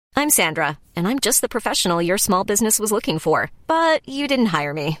I'm Sandra, and I'm just the professional your small business was looking for. But you didn't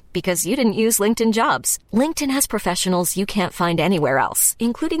hire me because you didn't use LinkedIn Jobs. LinkedIn has professionals you can't find anywhere else,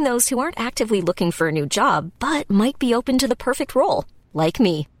 including those who aren't actively looking for a new job, but might be open to the perfect role, like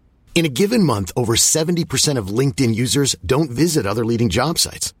me. In a given month, over 70% of LinkedIn users don't visit other leading job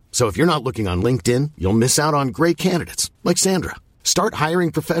sites. So if you're not looking on LinkedIn, you'll miss out on great candidates like Sandra. Start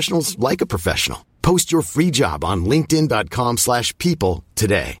hiring professionals like a professional. Post your free job on linkedin.com/people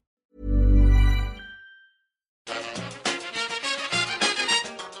today.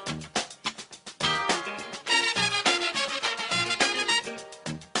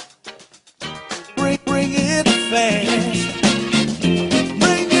 Bring it fast.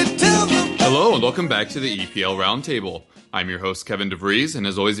 Bring it to the... Hello and welcome back to the EPL Roundtable. I'm your host, Kevin DeVries, and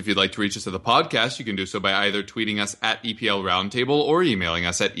as always, if you'd like to reach us at the podcast, you can do so by either tweeting us at EPL Roundtable or emailing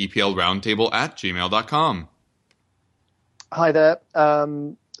us at eplroundtable@gmail.com. Hi there.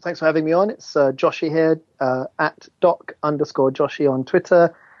 Thanks for having me on. It's Joshy here, at doc_Joshy on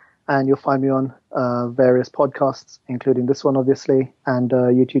Twitter, and you'll find me on various podcasts, including this one, obviously, and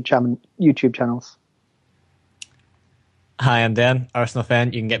YouTube channels. Hi, I'm Dan, Arsenal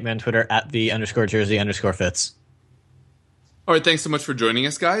fan. You can get me on Twitter at @the_jersey_fits. All right, thanks so much for joining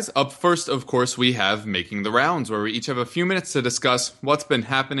us, guys. Up first, of course, we have Making the Rounds, where we each have a few minutes to discuss what's been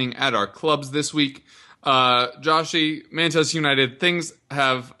happening at our clubs this week. Joshy, Manchester United, things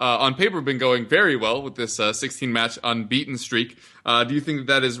have, on paper, been going very well with this 16-match unbeaten streak. Do you think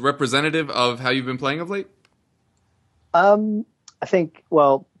that is representative of how you've been playing of late? I think,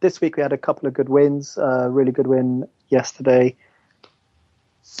 well, this week we had a couple of good wins, a really good win yesterday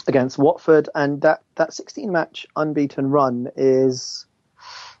against Watford, and that 16-match unbeaten run is,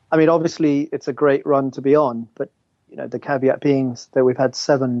 I mean, obviously it's a great run to be on, but you know, the caveat being that we've had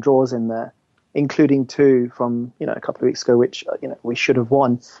 7 draws in there, including 2 from, you know, a couple of weeks ago, which, you know, we should have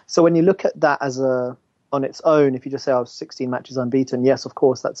won. So when you look at that as on its own, if you just say, 16 matches unbeaten, yes, of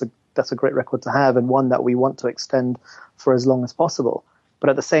course, that's a great record to have, and one that we want to extend for as long as possible. But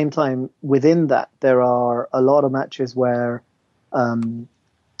at the same time, within that, there are a lot of matches where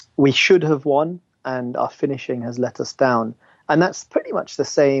we should have won and our finishing has let us down. And that's pretty much the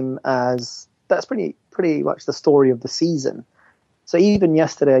same as, that's pretty much the story of the season. So even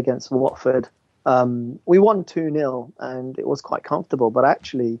yesterday against Watford, we won 2-0 and it was quite comfortable, but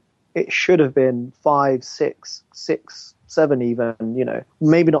actually it should have been 5-6, 6-7 even, you know,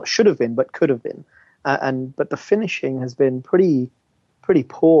 maybe not should have been, but could have been. But the finishing has been pretty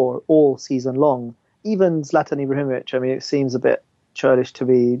poor all season long. Even Zlatan Ibrahimovic, I mean, it seems a bit churlish to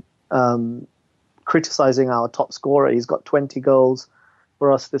be criticizing our top scorer. He's got 20 goals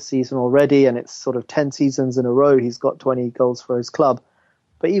for us this season already, and it's sort of 10 seasons in a row he's got 20 goals for his club.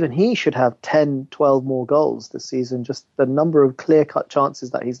 But even he should have 10, 12 more goals this season, just the number of clear-cut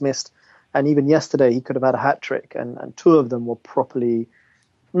chances that he's missed. And even yesterday he could have had a hat-trick, and 2 of them were properly,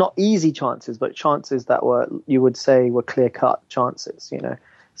 not easy chances, but chances that were, you would say, were clear-cut chances, you know.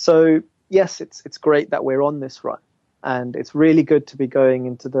 So yes, it's great that we're on this run. And it's really good to be going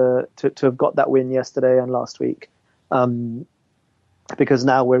into to have got that win yesterday and last week, because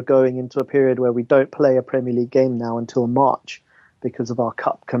now we're going into a period where we don't play a Premier League game now until March because of our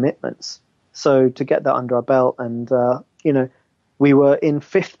cup commitments. So to get that under our belt, and you know, we were in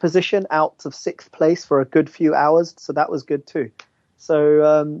 5th position out of 6th place for a good few hours, so that was good too.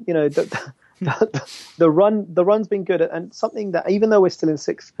 So you know, the run's been good, and something that, even though we're still in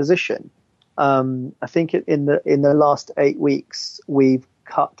 6th position, I think in the last 8 weeks we've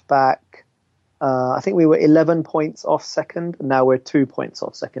cut back. I think we were 11 points off second, and now we're 2 points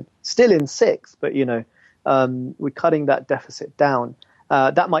off second. Still in 6th, but you know, we're cutting that deficit down.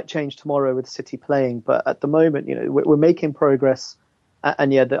 That might change tomorrow with City playing, but at the moment, you know, we're making progress.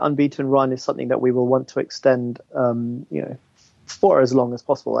 And yeah, the unbeaten run is something that we will want to extend, you know, for as long as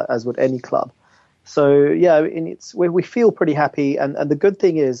possible, as would any club. So yeah, and we feel pretty happy, and the good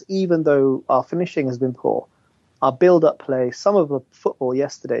thing is, even though our finishing has been poor, our build-up play, some of the football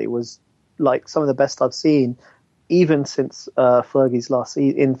yesterday was like some of the best I've seen, even since Fergie's last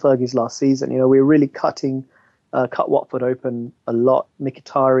season. You know, we were really cut Watford open a lot.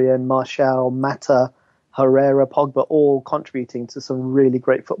 Mkhitaryan, Martial, Mata, Herrera, Pogba, all contributing to some really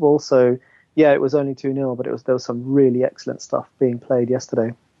great football. So yeah, it was only 2-0, but there was some really excellent stuff being played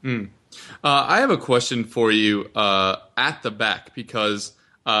yesterday. I have a question for you at the back, because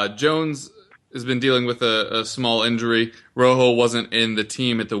Jones has been dealing with a small injury. Rojo wasn't in the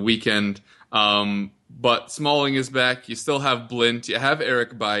team at the weekend, but Smalling is back. You still have Blint. You have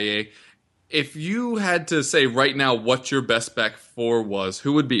Eric Bailly. If you had to say right now what your best back four was,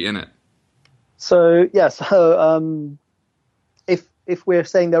 who would be in it? So yeah, if if we're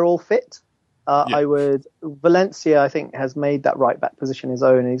saying they're all fit, I would. Valencia, I think, has made that right back position his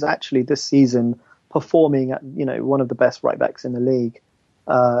own. And he's actually this season performing at one of the best right backs in the league.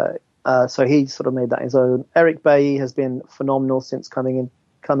 So he sort of made that his own. Eric Bailly has been phenomenal since coming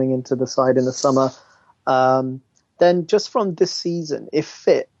into the side in the summer. Then just from this season, if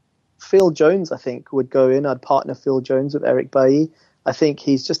fit, Phil Jones, I think, would go in. I'd partner Phil Jones with Eric Bailly. I think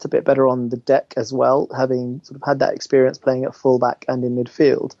he's just a bit better on the deck as well, having sort of had that experience playing at fullback and in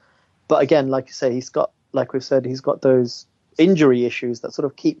midfield. But again, like you say, he's got those injury issues that sort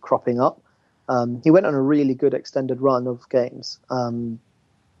of keep cropping up. He went on a really good extended run of games,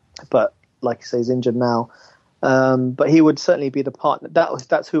 but like you say, he's injured now. But he would certainly be the partner.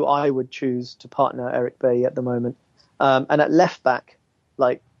 That's who I would choose to partner Eric Bailly at the moment. And at left back,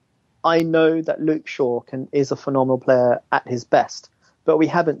 I know that Luke Shaw is a phenomenal player at his best, but we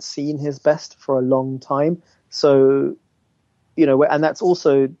haven't seen his best for a long time. So, and that's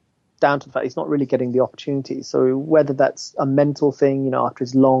also down to the fact he's not really getting the opportunity. So whether that's a mental thing, after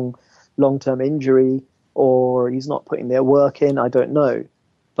his long-term injury, or he's not putting their work in, I don't know.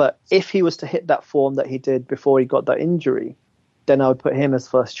 But if he was to hit that form that he did before he got that injury, then I would put him as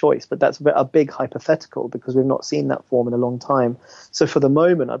first choice. But that's a big hypothetical because we've not seen that form in a long time. So for the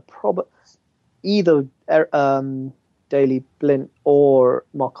moment, I'd probably either Daley Blind or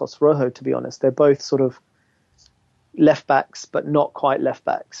Marcos Rojo, to be honest. They're both sort of left backs, but not quite left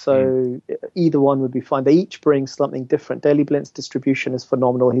backs. So either one would be fine. They each bring something different. Daley Blind's distribution is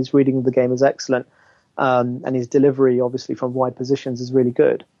phenomenal. His reading of the game is excellent. And his delivery, obviously, from wide positions is really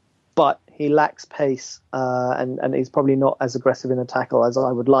good. But he lacks pace, and he's probably not as aggressive in a tackle as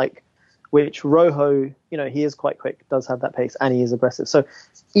I would like, which Rojo, he is quite quick, does have that pace, and he is aggressive. So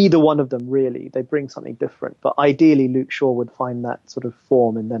either one of them, really, they bring something different. But ideally, Luke Shaw would find that sort of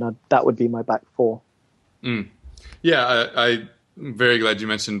form, and then that would be my back four. Yeah, I'm very glad you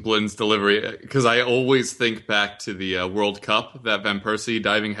mentioned Blind's delivery, because I always think back to the World Cup, that Van Persie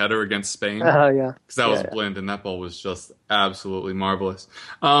diving header against Spain. Yeah. Because that was Blind, and that ball was just absolutely marvelous.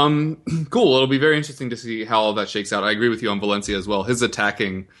 Cool. It'll be very interesting to see how all that shakes out. I agree with you on Valencia as well. His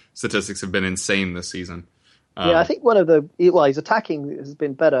attacking statistics have been insane this season. I think his attacking has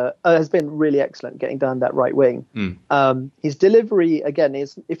been better, has been really excellent, getting down that right wing. His delivery, again,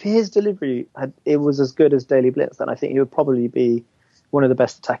 if his delivery was as good as Daley Blind's, then I think he would probably be one of the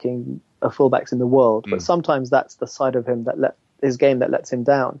best attacking fullbacks in the world. But sometimes that's the side of him his game that lets him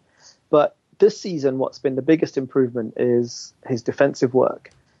down. But this season, what's been the biggest improvement is his defensive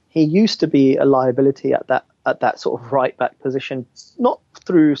work. He used to be a liability at that sort of right back position, not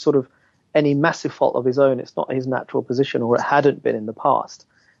through sort of any massive fault of his own. It's not his natural position, or it hadn't been in the past.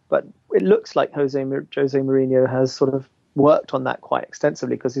 But it looks like Jose Mourinho has sort of worked on that quite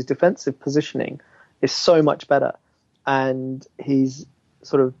extensively, because his defensive positioning is so much better, and he's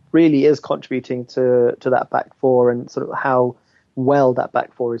sort of really is contributing to that back four and sort of how well that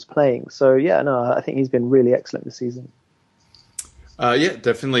back four is playing. So I think he's been really excellent this season.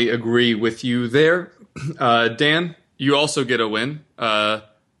 Definitely agree with you there. Dan, you also get a win.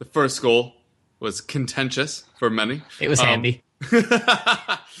 The first goal was contentious for many. It was handy.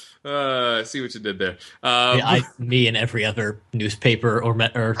 I see what you did there. Me and every other newspaper or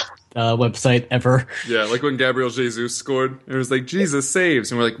website ever. Yeah, like when Gabriel Jesus scored, it was like, Jesus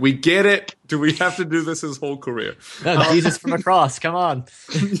saves. And we're like, we get it. Do we have to do this his whole career? No, Jesus from a cross. Come on.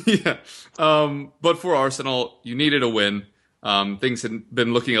 Yeah. But for Arsenal, you needed a win. Things had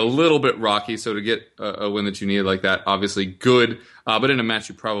been looking a little bit rocky, so to get a win that you needed like that, obviously good. But in a match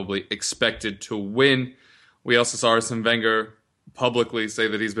you probably expected to win. We also saw Arsene Wenger publicly say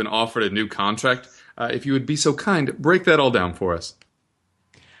that he's been offered a new contract. If you would be so kind, break that all down for us.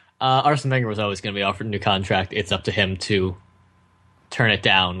 Arsene Wenger was always going to be offered a new contract. It's up to him to turn it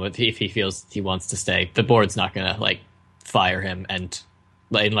down if he feels he wants to stay. The board's not going to fire him, and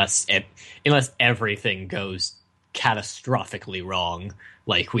unless everything goes catastrophically wrong,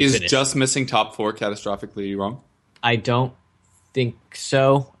 is just missing top four catastrophically wrong? I don't think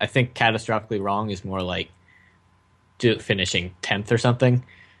so. I think catastrophically wrong is more like finishing 10th or something.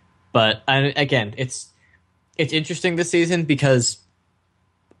 But again, it's interesting this season because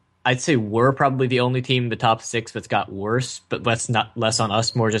I'd say we're probably the only team in the top six that's got worse, but less on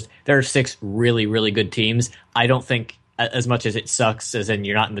us, more just there are six really, really good teams. I don't think, as much as it sucks, as in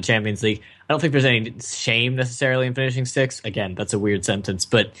you're not in the Champions League, I don't think there's any shame necessarily in finishing sixth. Again, that's a weird sentence,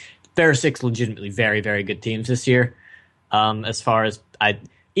 but there are six legitimately very, very good teams this year. As far as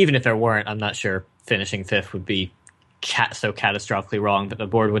even if there weren't, I'm not sure finishing fifth would be so catastrophically wrong that the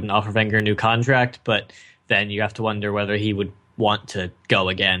board wouldn't offer Wenger a new contract. But then you have to wonder whether he would want to go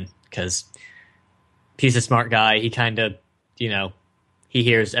again, because he's a smart guy. He kind of, he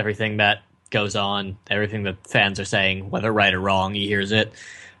hears everything that goes on, everything that fans are saying, whether right or wrong, he hears it.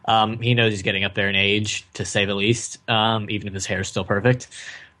 He knows he's getting up there in age, to say the least, even if his hair is still perfect.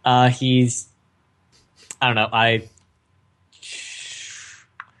 I don't know,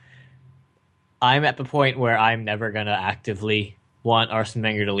 I'm at the point where I'm never going to actively want Arsene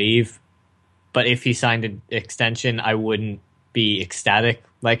Wenger to leave, but if he signed an extension, I wouldn't be ecstatic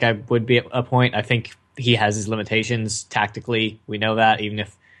like I would be at a point. I think he has his limitations tactically. We know that, even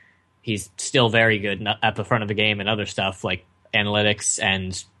if he's still very good at the front of the game and other stuff like analytics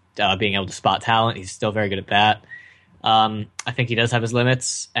and being able to spot talent. He's still very good at that. I think he does have his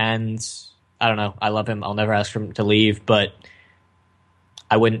limits, and I don't know. I love him. I'll never ask for him to leave, but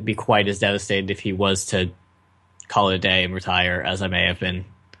I wouldn't be quite as devastated if he was to call it a day and retire as I may have been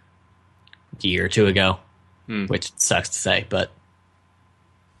a year or two ago, which sucks to say, but...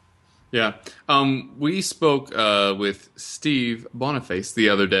 Yeah. We spoke with Steve Boniface the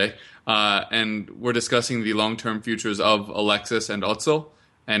other day, and we're discussing the long-term futures of Alexis and Özil,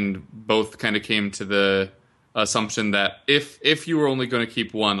 and both kind of came to the assumption that if you were only going to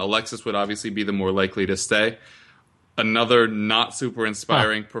keep one, Alexis would obviously be the more likely to stay. Another not super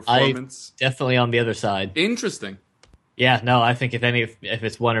inspiring performance. Definitely on the other side. Interesting. Yeah, no, I think if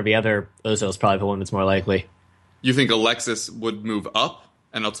it's one or the other, Ozil's probably the one that's more likely. You think Alexis would move up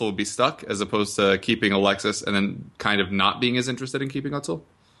and Özil would be stuck, as opposed to keeping Alexis and then kind of not being as interested in keeping Özil?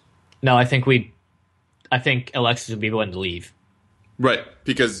 No, I think Alexis would be the one to leave. Right,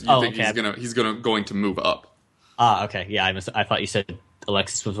 because you think he's going to move up. Ah, okay, yeah, I thought you said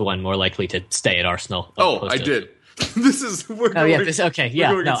Alexis was the one more likely to stay at Arsenal. Oh, I did. This is okay,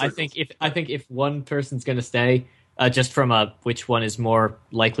 yeah. No, I think if one person's going to stay, just from which one is more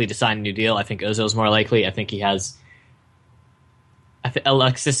likely to sign a new deal, I think Ozil's more likely. I think he has.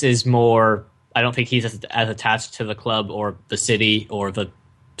 Alexis is more. I don't think he's as attached to the club or the city or the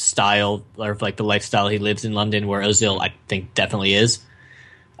style or like the lifestyle he lives in London, where Ozil I think definitely is.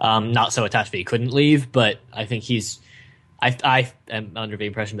 Not so attached that he couldn't leave, but I think he's. I am under the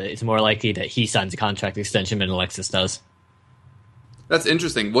impression that it's more likely that he signs a contract extension than Alexis does. That's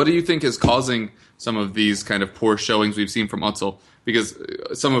interesting. What do you think is causing some of these kind of poor showings we've seen from Özil? Because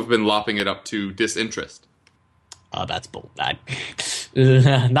some have been lopping it up to disinterest. That's bull. Not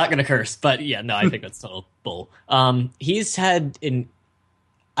going to curse, but yeah, no, I think that's total bull. He's had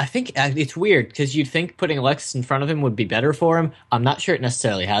I think it's weird because you'd think putting Alexis in front of him would be better for him. I'm not sure it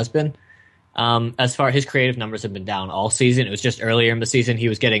necessarily has been. As far as his creative numbers have been down all season. It was just earlier in the season he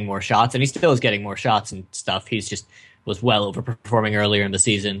was getting more shots, and he still is getting more shots and stuff. He's just was well overperforming earlier in the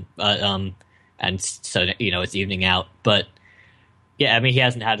season, and so it's evening out. But yeah, I mean he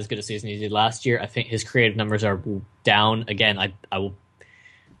hasn't had as good a season as he did last year. I think his creative numbers are down again.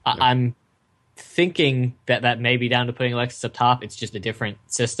 I'm thinking that may be down to putting Alexis up top. It's just a different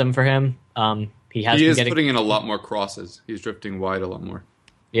system for him. He is putting in a lot more crosses. He's drifting wide a lot more.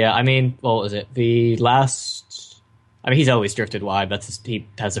 Yeah, I mean, what was it? He's always drifted wide. He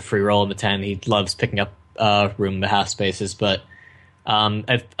has a free roll in the 10. He loves picking up room in the half spaces. But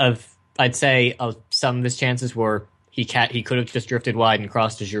I'd say some of his chances were he could have just drifted wide and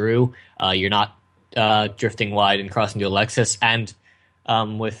crossed to Giroud. You're not drifting wide and crossing to Alexis. And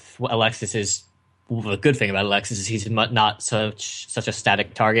with Alexis the good thing about Alexis is he's not such a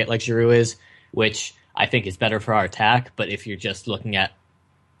static target like Giroud is, which I think is better for our attack. But if you're just looking at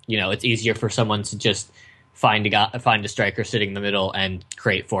it's easier for someone to just find a striker sitting in the middle and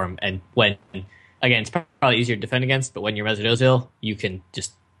create for him. And it's probably easier to defend against, but when you're Mesut Ozil, you can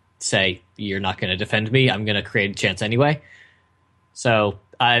just say, you're not going to defend me, I'm going to create a chance anyway. So,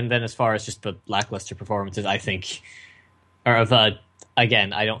 and then as far as just the lackluster performances, I think, I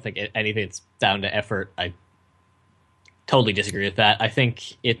don't think anything's down to effort. I totally disagree with that. I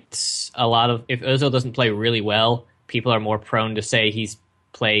think it's a lot of, if Ozil doesn't play really well, people are more prone to say he's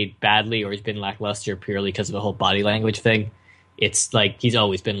played badly or he's been lackluster purely because of the whole body language thing. It's like he's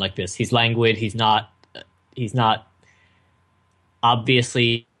always been like this. He's languid. He's not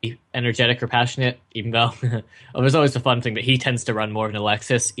obviously energetic or passionate, even though there's always the fun thing that he tends to run more than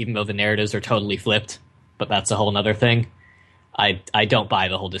Alexis, even though the narratives are totally flipped. But that's a whole other thing. I don't buy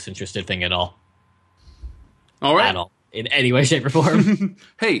the whole disinterested thing at all. All right. At all. In any way, shape, or form.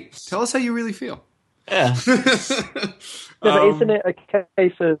 Hey, tell us how you really feel. Yeah. But isn't it a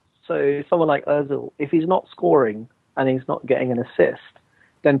case of someone like Ozil, if he's not scoring and he's not getting an assist,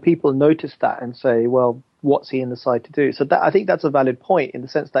 then people notice that and say, well, what's he in the side to do? So I think that's a valid point in the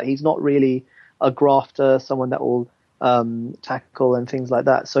sense that he's not really a grafter, someone that will tackle and things like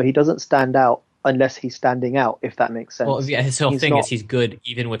that. So he doesn't stand out unless he's standing out, if that makes sense. Well, yeah, his whole thing is he's good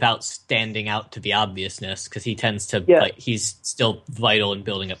even without standing out to the obviousness, because he tends to, he's still vital in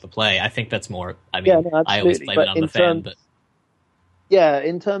building up the play. I think that's more, I always blame it on the fan, but... Yeah,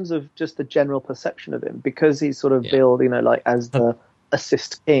 in terms of just the general perception of him, because he's sort of billed, as the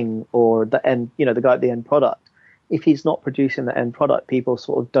assist king or the end, the guy at the end product. If he's not producing the end product, people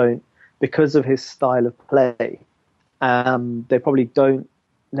sort of don't, because of his style of play, they probably don't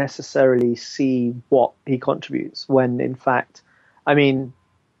necessarily see what he contributes, when in fact,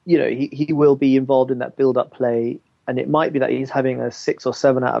 he will be involved in that build-up play, and it might be that he's having a 6 or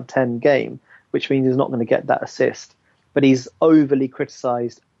 7 out of 10 game, which means he's not going to get that assist, but he's overly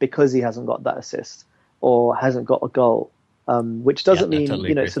criticized because he hasn't got that assist or hasn't got a goal, which doesn't mean,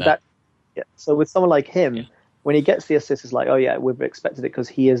 totally so with someone like him, when he gets the assist, it's like, oh yeah, we've expected it because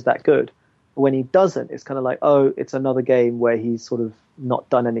he is that good. But when he doesn't, it's kind of like, oh, it's another game where he's sort of not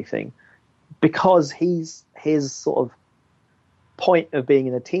done anything, because his sort of point of being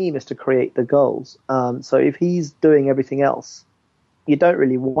in a team is to create the goals. So if he's doing everything else, you don't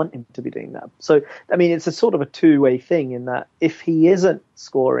really want him to be doing that. So, it's a sort of a two-way thing, in that if he isn't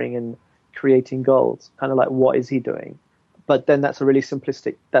scoring and creating goals, kind of like, what is he doing? But then that's too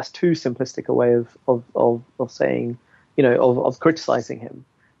simplistic a way of saying, of criticizing him.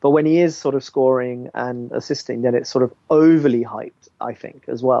 But when he is sort of scoring and assisting, then it's sort of overly hyped, I think,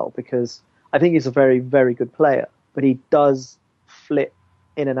 as well, because I think he's a very, very good player, but he does flip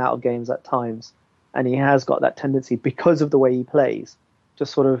in and out of games at times. And he has got that tendency, because of the way he plays, to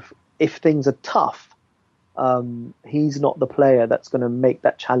sort of, if things are tough, he's not the player that's going to make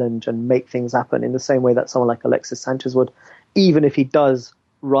that challenge and make things happen in the same way that someone like Alexis Sanchez would, even if he does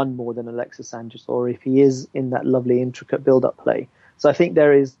run more than Alexis Sanchez, or if he is in that lovely, intricate build-up play. So I think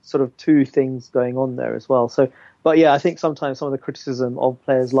there is sort of two things going on there as well. So, but yeah, I think sometimes some of the criticism of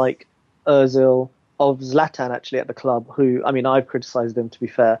players like Ozil, of Zlatan actually at the club, who, I've criticised him, to be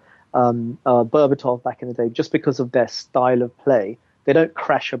fair, Berbatov back in the day, just because of their style of play. They don't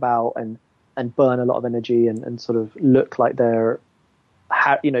crash about and burn a lot of energy and sort of look like they're,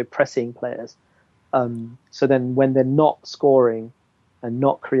 pressing players. So then when they're not scoring and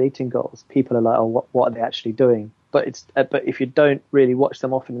not creating goals, people are like, oh, what are they actually doing? But if you don't really watch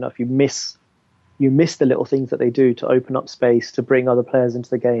them often enough, you miss the little things that they do to open up space, to bring other players into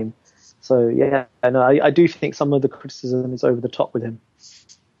the game. So yeah, and I do think some of the criticism is over the top with him.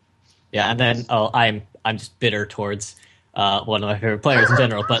 Yeah, and then I'm just bitter towards one of my favorite players in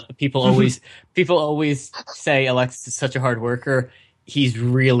general. But people always say Alexis is such a hard worker. He's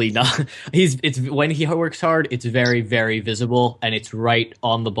really not. It's when he works hard, it's very, very visible and it's right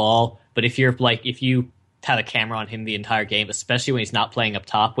on the ball. But if you had a camera on him the entire game, especially when he's not playing up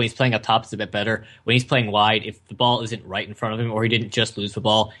top. When he's playing up top, it's a bit better. When he's playing wide, if the ball isn't right in front of him or he didn't just lose the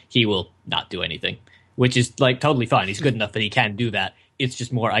ball, he will not do anything, which is totally fine. He's good enough that he can do that. It's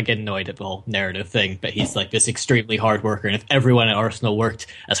just more, I get annoyed at the whole narrative thing, but he's this extremely hard worker. And if everyone at Arsenal worked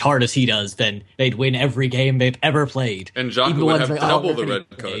as hard as he does, then they'd win every game they've ever played. And Xhaka would have double the red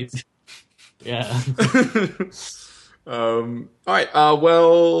cards. Yeah. All right.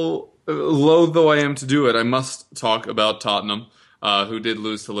 Well, loath though I am to do it, I must talk about Tottenham, who did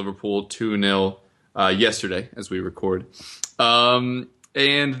lose to Liverpool 2-0 yesterday as we record.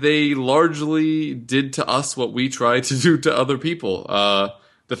 And they largely did to us what we tried to do to other people.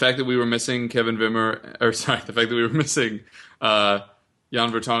 The fact that we were missing the fact that we were missing Jan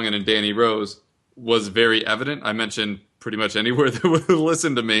Vertonghen and Danny Rose was very evident. I mentioned pretty much anywhere that would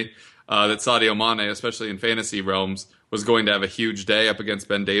listen to me that Sadio Mane, especially in fantasy realms, was going to have a huge day up against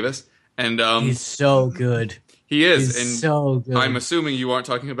Ben Davis. And he's so good. He is. He's so good. I'm assuming you aren't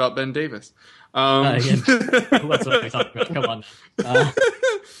talking about Ben Davis. That's what we're talking about. Come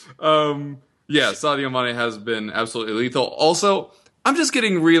on. Yeah, Sadio Mane has been absolutely lethal. Also, I'm just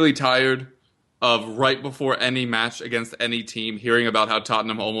getting really tired of right before any match against any team hearing about how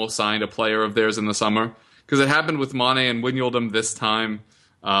Tottenham almost signed a player of theirs in the summer. Because it happened with Mane and Wijnaldum this time.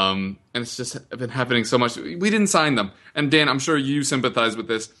 And it's just been happening so much. We didn't sign them. And Dan, I'm sure you sympathize with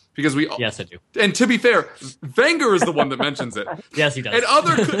this. Because yes, I do. And to be fair, Wenger is the one that mentions it. Yes, he does. At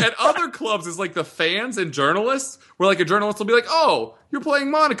other clubs, it's like the fans and journalists, where like a journalist will be like, "Oh, you're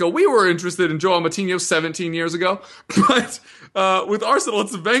playing Monaco. We were interested in Joao Moutinho 17 years ago." But with Arsenal,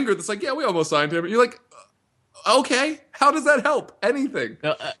 it's Wenger that's like, "Yeah, we almost signed him." And you're like, "Okay, how does that help? Anything?"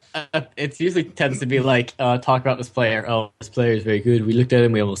 It usually tends to be like, talk about this player. Oh, this player is very good. We looked at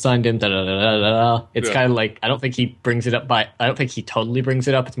him. We almost signed him. Da da da da da. It's kind of like, I don't think he brings it up I don't think he totally brings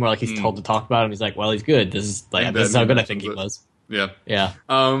it up. It's more like he's told to talk about him. He's like, well, he's good. This is how good I think he was. Yeah. Yeah.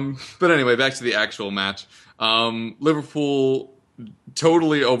 But anyway, back to the actual match. Liverpool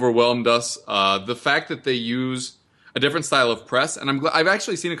totally overwhelmed us. The fact that they use a different style of press, and I've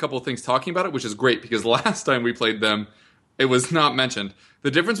actually seen a couple of things talking about it, which is great because last time we played them, it was not mentioned.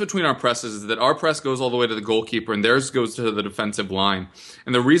 The difference between our presses is that our press goes all the way to the goalkeeper and theirs goes to the defensive line.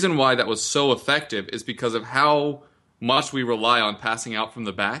 And the reason why that was so effective is because of how much we rely on passing out from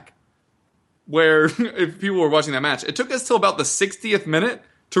the back. Where, if people were watching that match, it took us till about the 60th minute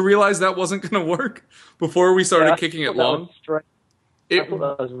to realize that wasn't going to work before we started kicking it long. I thought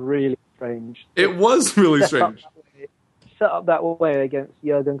that was really strange. It was really strange. Set up that way against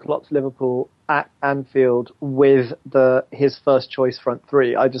Jurgen Klopp's Liverpool at Anfield with his first choice front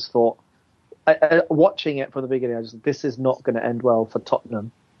three. I just thought, watching it from the beginning, this is not going to end well for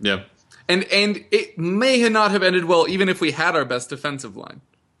Tottenham. Yeah, and it may not have ended well even if we had our best defensive line,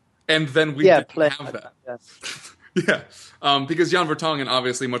 and then we didn't have that. Yeah, because Jan Vertonghen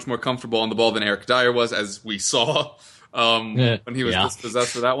obviously much more comfortable on the ball than Eric Dyer was, as we saw. When he was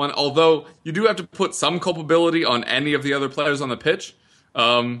dispossessed for that one. Although, you do have to put some culpability on any of the other players on the pitch,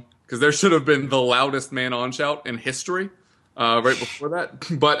 because there should have been the loudest man-on shout in history right before that.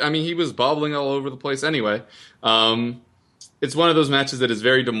 But, I mean, he was bobbling all over the place anyway. It's one of those matches that is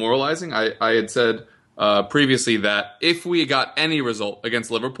very demoralizing. I had said previously that if we got any result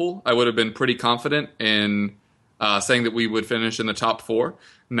against Liverpool, I would have been pretty confident in saying that we would finish in the top four.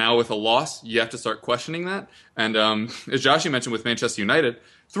 Now with a loss, you have to start questioning that. And as Joshie mentioned with Manchester United,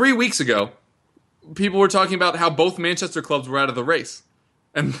 3 weeks ago, people were talking about how both Manchester clubs were out of the race.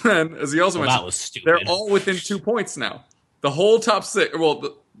 And then, as he also mentioned, that was stupid. They're all within 2 points now. The whole top six,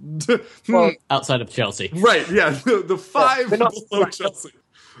 well, outside of Chelsea. Right, yeah, the five below Chelsea.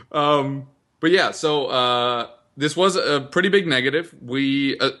 But yeah, so this was a pretty big negative.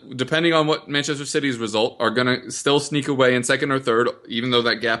 We, depending on what Manchester City's result, are going to still sneak away in second or third, even though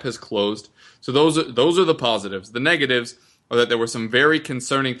that gap has closed. So those are the positives. The negatives are that there were some very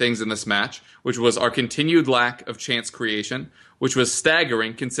concerning things in this match, which was our continued lack of chance creation, which was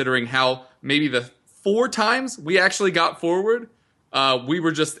staggering considering how maybe the 4 times we actually got forward, we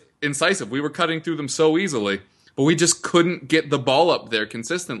were just incisive. We were cutting through them so easily. But we just couldn't get the ball up there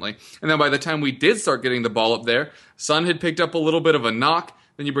consistently. And then by the time we did start getting the ball up there, Son had picked up a little bit of a knock.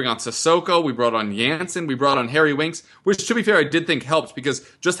 Then you bring on Sissoko, we brought on Janssen, we brought on Harry Winks, which to be fair I did think helped because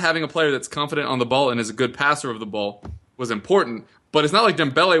just having a player that's confident on the ball and is a good passer of the ball was important. But it's not like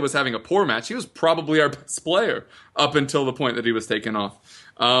Dembele was having a poor match. He was probably our best player up until the point that he was taken off.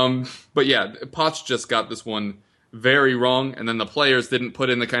 But yeah, Poch just got this one very wrong. And then the players didn't put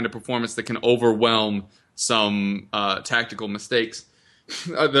in the kind of performance that can overwhelm some tactical mistakes.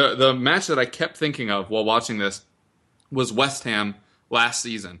 The match that I kept thinking of while watching this was West Ham last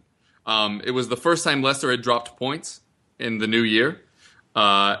season. It was the first time Leicester had dropped points in the new year,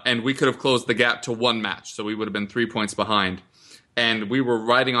 and we could have closed the gap to 1 match, so we would have been 3 points behind. And we were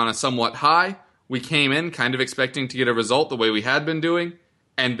riding on a somewhat high. We came in kind of expecting to get a result the way we had been doing,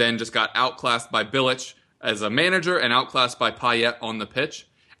 and then just got outclassed by Bilic as a manager and outclassed by Payet on the pitch.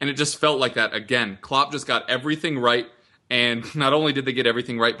 And it just felt like that again. Klopp just got everything right. And not only did they get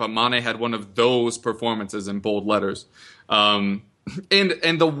everything right, but Mane had one of those performances in bold letters. And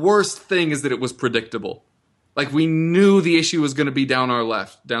the worst thing is that it was predictable. Like, we knew the issue was going to be down our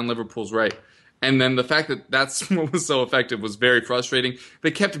left, down Liverpool's right. And then the fact that that's what was so effective was very frustrating. They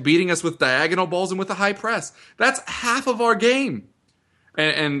kept beating us with diagonal balls and with a high press. That's half of our game.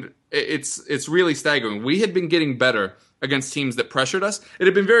 And it's really staggering. We had been getting better against teams that pressured us. It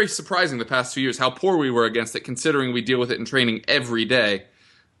had been very surprising the past 2 years how poor we were against it, considering we deal with it in training every day.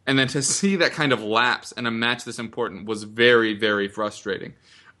 And then to see that kind of lapse in a match this important was very, very frustrating.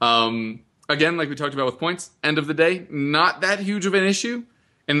 Again, like we talked about with points, end of the day, not that huge of an issue.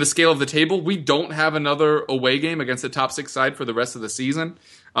 In the scale of the table, we don't have another away game against a top 6 side for the rest of the season.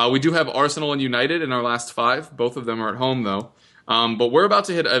 We do have Arsenal and United in our last 5. Both of them are at home, though. But we're about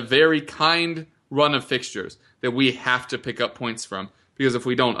to hit a very kind run of fixtures that we have to pick up points from, because if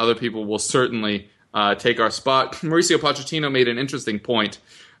we don't, other people will certainly take our spot. Mauricio Pochettino made an interesting point.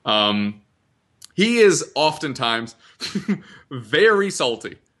 He is oftentimes very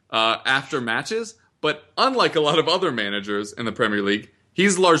salty after matches, but unlike a lot of other managers in the Premier League,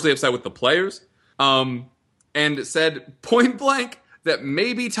 he's largely upset with the players, and said point blank that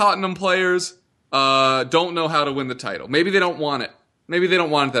maybe Tottenham players don't know how to win the title. Maybe they don't want it. Maybe they don't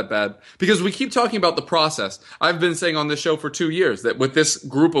want it that bad. Because we keep talking about the process. I've been saying on this show for 2 years that with this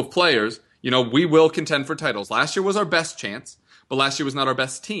group of players, we will contend for titles. Last year was our best chance, but last year was not our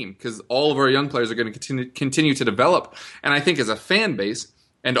best team because all of our young players are going to continue to develop. And I think as a fan base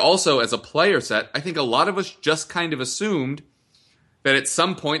and also as a player set, I think a lot of us just kind of assumed that at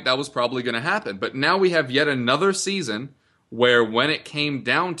some point that was probably going to happen. But now we have yet another season where when it came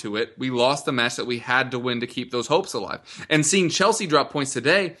down to it, we lost the match that we had to win to keep those hopes alive. And seeing Chelsea drop points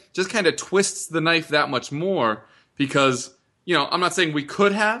today just kind of twists the knife that much more because, I'm not saying we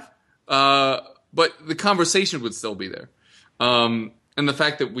could have, but the conversation would still be there. And the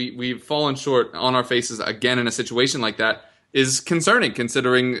fact that we've fallen short on our faces again in a situation like that is concerning,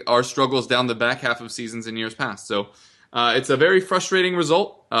 considering our struggles down the back half of seasons in years past. So it's a very frustrating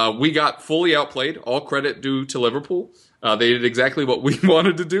result. We got fully outplayed, all credit due to Liverpool. They did exactly what we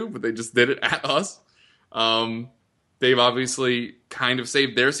wanted to do, but they just did it at us. They've obviously kind of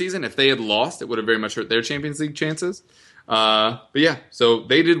saved their season. If they had lost, it would have very much hurt their Champions League chances. But yeah, so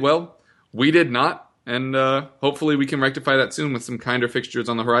they did well. We did not. And hopefully we can rectify that soon with some kinder fixtures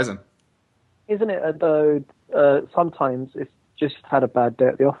on the horizon. Isn't it, though, sometimes it's just had a bad day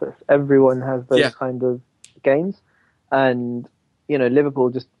at the office. Everyone has those kind of games. And, Liverpool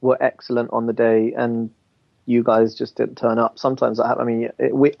just were excellent on the day and you guys just didn't turn up. Sometimes that happens.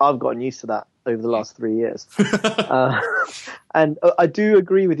 I've gotten used to that over the last 3 years. And I do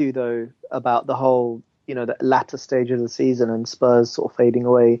agree with you, though, about the whole, the latter stage of the season and Spurs sort of fading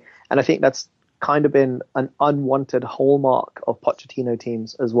away. And I think that's kind of been an unwanted hallmark of Pochettino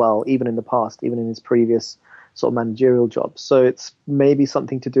teams as well, even in the past, even in his previous sort of managerial jobs. So it's maybe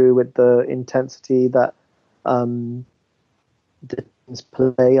something to do with the intensity that the teams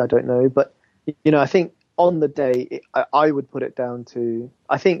play. I don't know. But, I think on the day, I would put it down to,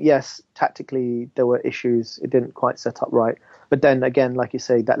 I think, yes, tactically there were issues. It didn't quite set up right. But then again, like you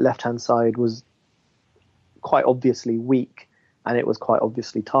say, that left-hand side was quite obviously weak and it was quite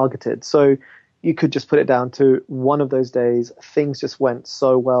obviously targeted. So you could just put it down to one of those days. Things just went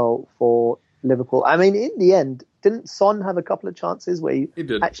so well for Liverpool. I mean, in the end, didn't Son have a couple of chances where he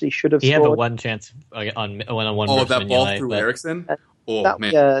actually should have scored? He had the one chance on one. Oh, that ball through Eriksen? Man.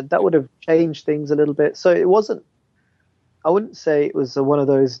 Yeah, that would have changed things a little bit. So it wasn't, I wouldn't say it was one of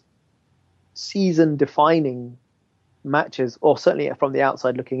those season-defining matches, or certainly from the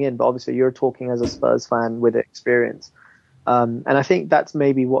outside looking in, but obviously you're talking as a Spurs fan with experience. And I think that's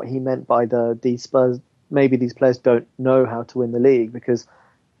maybe what he meant by these Spurs, maybe these players don't know how to win the league, because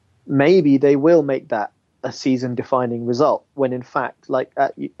maybe they will make that a season-defining result, when in fact, like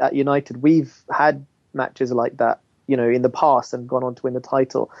at United, we've had matches like that, in the past and gone on to win the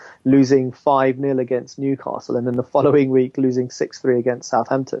title, losing 5-0 against Newcastle, and then the following week losing 6-3 against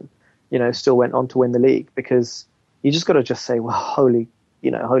Southampton, still went on to win the league, because you just got to just say, well, holy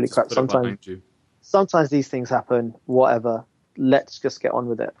crap, sometimes these things happen, whatever, let's just get on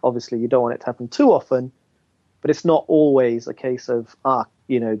with it. Obviously, you don't want it to happen too often, but it's not always a case of,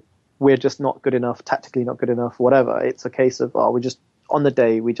 we're just not good enough, tactically not good enough, whatever. It's a case of, we just, on the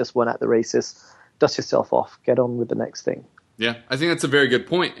day, we just weren't at the races. Dust yourself off, get on with the next thing. Yeah, I think that's a very good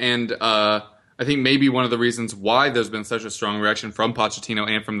point. And I think maybe one of the reasons why there's been such a strong reaction from Pochettino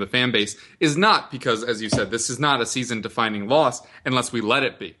and from the fan base is not because, as you said, this is not a season-defining loss unless we let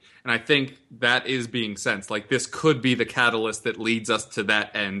it be. And I think that is being sensed. Like, this could be the catalyst that leads us to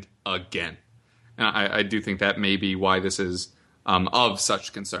that end again. And I do think that may be why this is of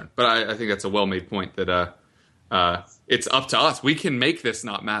such concern. But I think that's a well-made point that it's up to us. We can make this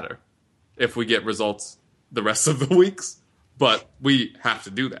not matter if we get results the rest of the weeks, but we have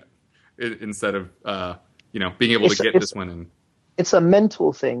to do that instead of being able to get this one in. It's a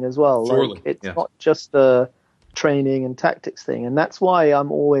mental thing as well. Surely, like, it's not just a training and tactics thing, and that's why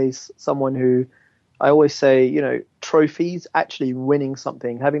I'm always someone who I always say, trophies, actually winning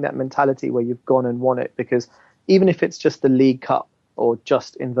something, having that mentality where you've gone and won it, because even if it's just the League Cup or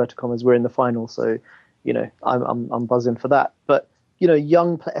just inverted commas, we're in the final, so I'm buzzing for that. But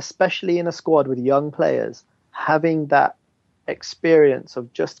especially in a squad with young players, having that experience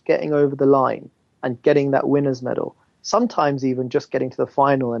of just getting over the line and getting that winner's medal, sometimes even just getting to the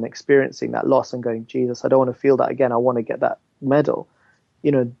final and experiencing that loss and going, Jesus, I don't want to feel that again. I want to get that medal.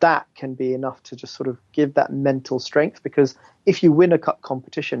 That can be enough to just sort of give that mental strength, because if you win a cup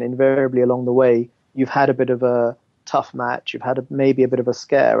competition, invariably along the way, you've had a bit of a tough match, you've had maybe a bit of a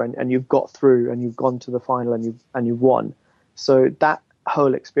scare, and you've got through and you've gone to the final and you've won. So that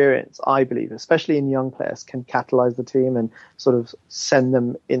whole experience, I believe, especially in young players, can catalyze the team and sort of send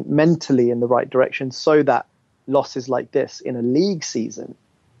them mentally in the right direction, so that losses like this in a league season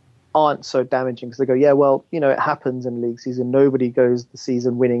aren't so damaging, because they go, yeah, well, it happens in league season. Nobody goes the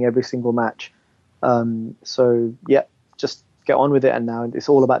season winning every single match. So yeah, just get on with it. And now it's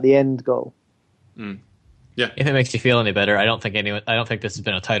all about the end goal. Yeah. If it makes you feel any better, I don't think this has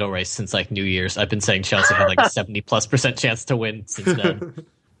been a title race since like New Year's. I've been saying Chelsea had like a 70+% chance to win since then.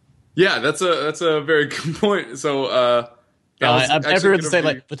 Yeah, that's a very good point. So Everyone's saying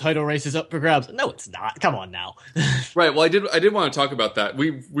like the title race is up for grabs. No, it's not. Come on now. Right. Well, I did want to talk about that.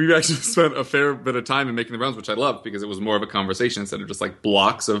 We actually spent a fair bit of time in making the rounds, which I loved because it was more of a conversation instead of just like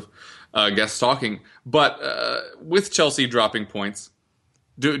blocks of guests talking. But with Chelsea dropping points,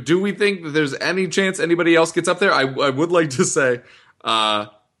 do we think that there's any chance anybody else gets up there? I would like to say that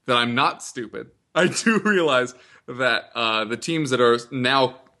I'm not stupid. I do realize that the teams that are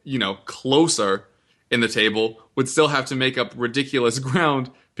now closer in the table would still have to make up ridiculous ground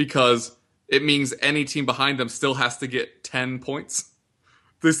because it means any team behind them still has to get 10 points.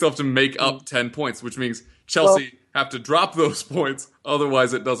 They still have to make up 10 points, which means Chelsea have to drop those points.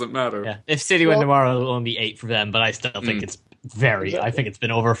 Otherwise, it doesn't matter. Yeah. If City win tomorrow, it'll only be 8 for them, but I still think it's I think it's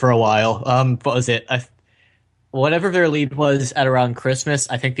been over for a while. What was it? Whatever their lead was at around Christmas,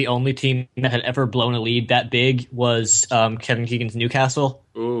 I think the only team that had ever blown a lead that big was Kevin Keegan's Newcastle.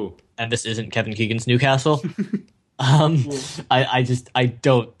 Ooh. And this isn't Kevin Keegan's Newcastle. I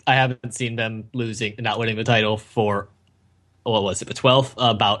haven't seen them not winning the title for, what was it, the 12th?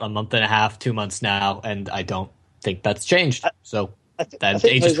 About a month and a half, 2 months now, and I don't think that's changed. So that's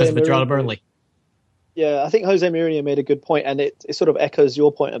just because of a draw to Burnley. Yeah, I think Jose Mourinho made a good point, and it sort of echoes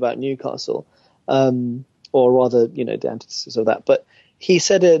your point about Newcastle, or rather, the antithesis of that. But he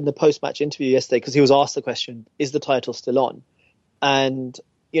said in the post-match interview yesterday, because he was asked the question, is the title still on? And,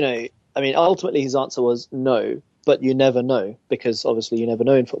 ultimately his answer was no, but you never know, because obviously you never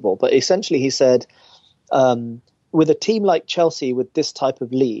know in football. But essentially he said, with a team like Chelsea with this type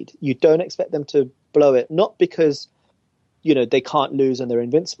of lead, you don't expect them to blow it, not because, they can't lose and they're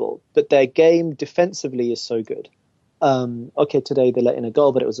invincible, but their game defensively is so good. Today they let in a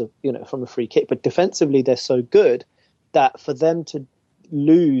goal, but it was from a free kick. But defensively, they're so good that for them to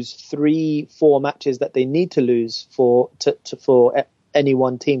lose 3-4 matches that they need to lose for any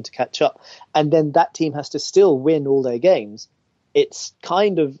one team to catch up, and then that team has to still win all their games, it's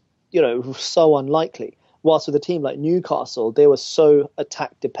kind of so unlikely. Whilst with a team like Newcastle, they were so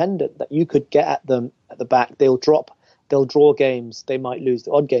attack dependent that you could get at them at the back. They'll draw games. They might lose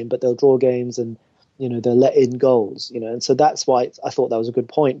the odd game, but they'll draw games and they'll let in goals. And so that's why I thought that was a good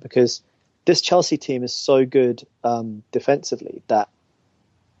point, because this Chelsea team is so good defensively that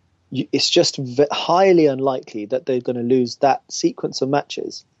it's just highly unlikely that they're going to lose that sequence of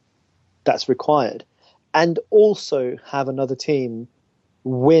matches that's required, and also have another team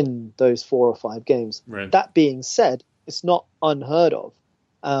win those 4 or 5 games. Right. That being said, it's not unheard of.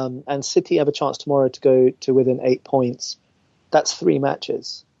 And City have a chance tomorrow to go to within 8 points. That's 3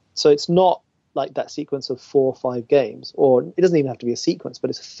 matches. So it's not like that sequence of 4 or 5 games, or it doesn't even have to be a sequence, but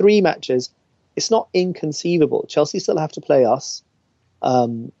it's 3 matches. It's not inconceivable. Chelsea still have to play us.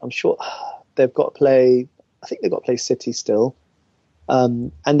 I'm sure they've got to play, I think they've got to play City still.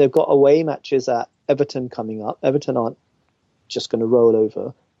 And they've got away matches at Everton coming up. Everton aren't just going to roll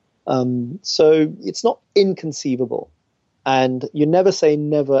over. So it's not inconceivable. And you never say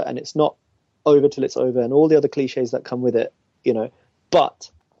never, and it's not over till it's over, and all the other cliches that come with it,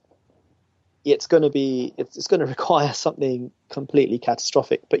 but it's going to require something completely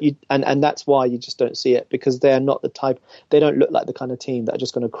catastrophic. But and that's why you just don't see it, because they're not the type. They don't look like the kind of team that are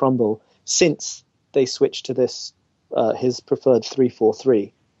just going to crumble since they switched to this his preferred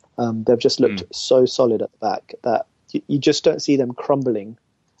 3-4-3. They've just looked so solid at the back that you just don't see them crumbling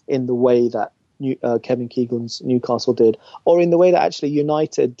in the way that Kevin Keegan's Newcastle did, or in the way that actually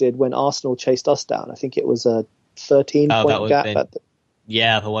United did when Arsenal chased us down. I think it was a 13-point gap.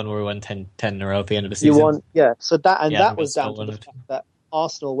 The one where we won 10 in a row at the end of the season. So that was down to the fact that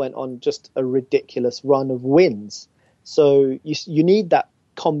Arsenal went on just a ridiculous run of wins. So you need that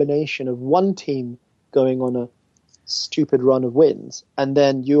combination of one team going on a stupid run of wins, and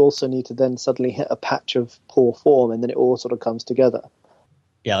then you also need to then suddenly hit a patch of poor form, and then it all sort of comes together.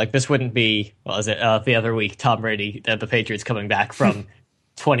 Yeah, like this wouldn't be, what was it, the other week, Tom Brady, the Patriots coming back from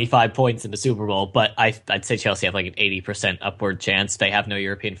 25 points in the Super Bowl, but I'd say Chelsea have like an 80% upward chance. They have no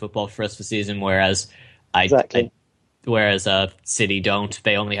European football for the rest of the season, whereas City don't.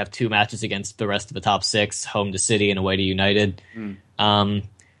 They only have 2 matches against the rest of the top 6, home to City and away to United.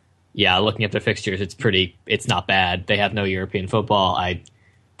 Looking at their fixtures, it's not bad. They have no European football.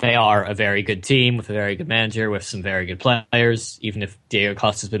 They are a very good team with a very good manager, with some very good players. Even if Diego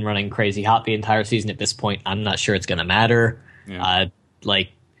Costa's been running crazy hot the entire season, at this point, I'm not sure it's going to matter. Yeah.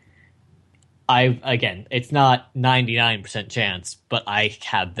 It's not 99% chance, but I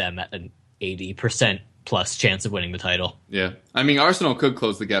have them at an 80% plus chance of winning the title. Yeah. I mean, Arsenal could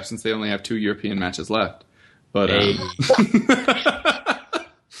close the gap since they only have 2 European matches left. But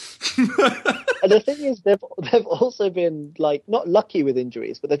and the thing is, they've also been not lucky with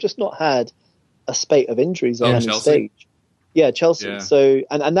injuries, but they've just not had a spate of injuries at any stage. Yeah, Chelsea. Yeah. So,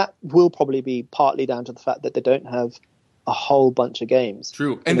 and that will probably be partly down to the fact that they don't have a whole bunch of games.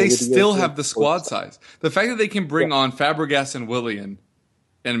 True. And they still have the squad size. The fact that they can bring on Fabregas and Willian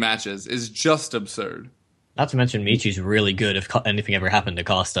in matches is just absurd. Not to mention Michi's really good if anything ever happened to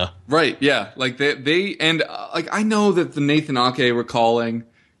Costa. Right, yeah. Like they and like I know that the Nathan Ake recalling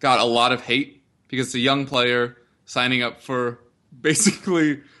got a lot of hate because it's a young player signing up for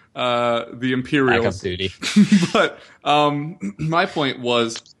basically the Imperials. Backup duty. But my point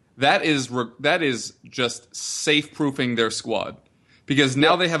was that is just safe proofing their squad because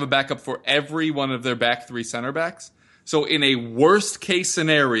now they have a backup for every one of their back three center backs. So in a worst case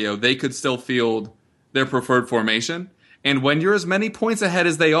scenario, they could still field their preferred formation. And when you're as many points ahead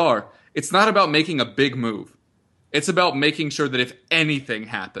as they are, it's not about making a big move. It's about making sure that if anything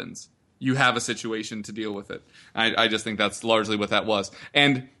happens, you have a situation to deal with it. I just think that's largely what that was.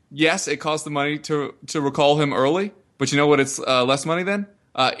 And yes, it cost the money to recall him early, but you know what? It's less money then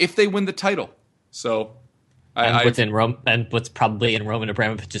if they win the title. So, what's in Rome and what's probably in Roman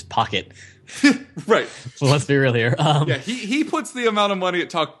Abramovich's pocket. Right. So let's be real here. Yeah, he puts the amount of money it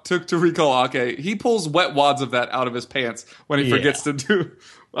took to recall Ake. He pulls wet wads of that out of his pants when he forgets to do.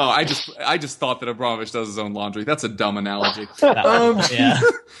 Oh, I just thought that Abramovich does his own laundry. That's a dumb analogy. Yeah.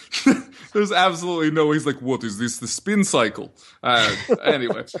 There's absolutely no. He's like, what is this? The spin cycle.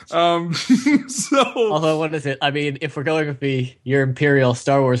 Anyway, so Although, what is it? I mean, if we're going with your Imperial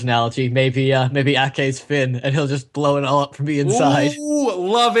Star Wars analogy, maybe Ake's Finn, and he'll just blow it all up from the inside. Ooh,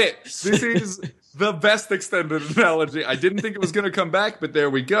 love it. This is the best extended analogy. I didn't think it was going to come back, but there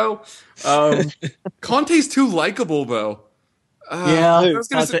we go. Conte's too likable, though. I was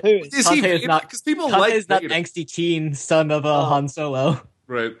going to say, is he Conte is not because people Conte's like not angsty teen son of Han Solo,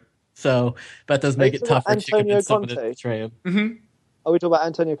 right? So that does make it tougher to Antonio convince someone to Conte. betray him. Mm-hmm. Are we talking about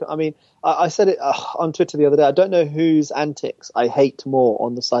Antonio? I mean, I said it on Twitter the other day. I don't know whose antics I hate more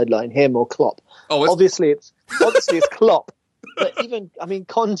on the sideline, him or Klopp. Obviously it's Klopp. But even, I mean,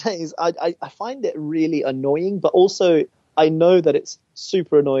 Conte's, I find it really annoying, but also I know that it's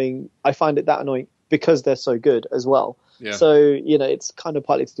super annoying. I find it that annoying because they're so good as well. Yeah. So, it's kind of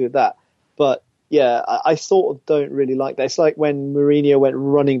partly to do with that. But yeah, I sort of don't really like that. It's like when Mourinho went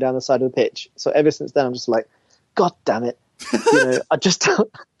running down the side of the pitch. So ever since then, I'm just like, God damn it. I just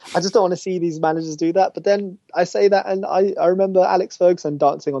don't want to see these managers do that. But then I say that and I remember Alex Ferguson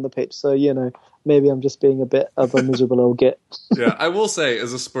dancing on the pitch. So, maybe I'm just being a bit of a miserable old git. Yeah, I will say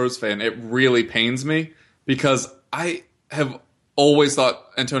as a Spurs fan, it really pains me because I have always thought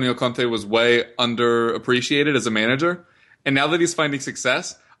Antonio Conte was way underappreciated as a manager. And now that he's finding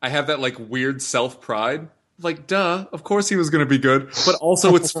success, I have that like weird self-pride. Like, duh, of course he was going to be good. But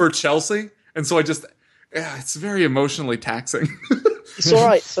also it's for Chelsea. And so it's very emotionally taxing. It's all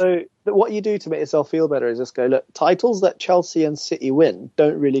right. So what you do to make yourself feel better is just go, look, titles that Chelsea and City win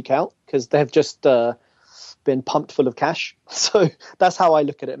don't really count because they've just been pumped full of cash. So that's how I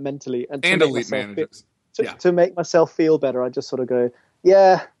look at it mentally. And elite managers. To make myself feel better, I just sort of go,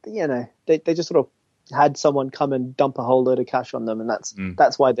 yeah, they just sort of had someone come and dump a whole load of cash on them, and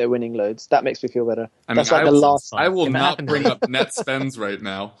that's why they're winning loads. That makes me feel better. I mean, I will not bring up net spends right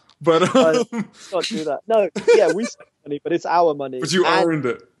now, but not do that. No, yeah, we spend money, but it's our money. But you earned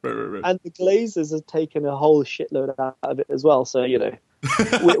it, right. And the Glazers have taken a whole shitload out of it as well. So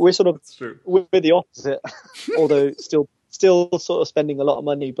we're sort of we're the opposite, although still sort of spending a lot of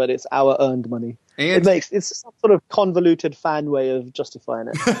money, but it's our earned money. And it's some sort of convoluted fan way of justifying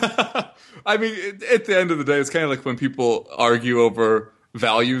it. I mean, at the end of the day, it's kind of like when people argue over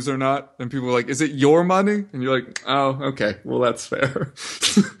values or not, and people are like, "Is it your money?" And you're like, "Oh, okay, well that's fair."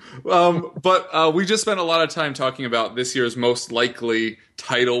 But we just spent a lot of time talking about this year's most likely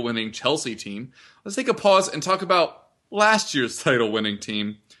title-winning Chelsea team. Let's take a pause and talk about last year's title-winning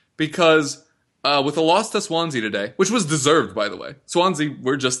team because. With a loss to Swansea today, which was deserved, by the way. Swansea,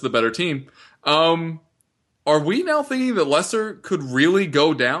 we're just the better team. Are we now thinking that Leicester could really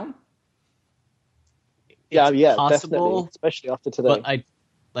go down? Yeah, possible, definitely, especially after today.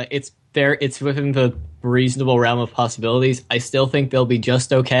 But it's within the reasonable realm of possibilities. I still think they'll be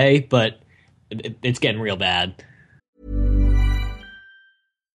just okay, but it's getting real bad.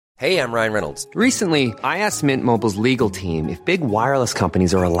 Hey, I'm Ryan Reynolds. Recently, I asked Mint Mobile's legal team if big wireless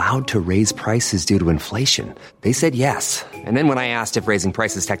companies are allowed to raise prices due to inflation. They said yes. And then when I asked if raising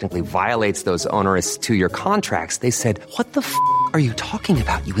prices technically violates those onerous 2-year contracts, they said, "What the f*** are you talking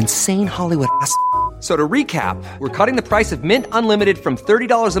about, you insane Hollywood ass?" So to recap, we're cutting the price of Mint Unlimited from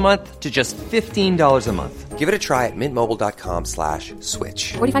 $30 a month to just $15 a month. Give it a try at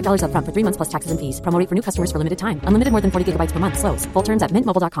mintmobile.com/switch. $45 up front for 3 months plus taxes and fees. Promo rate for new customers for limited time. Unlimited more than 40 gigabytes per month. Slows full terms at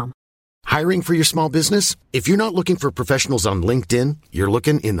mintmobile.com. Hiring for your small business? If you're not looking for professionals on LinkedIn, you're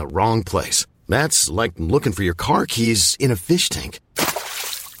looking in the wrong place. That's like looking for your car keys in a fish tank.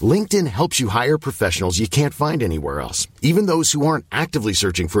 LinkedIn helps you hire professionals you can't find anywhere else, even those who aren't actively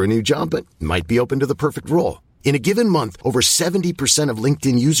searching for a new job but might be open to the perfect role. In a given month, over 70% of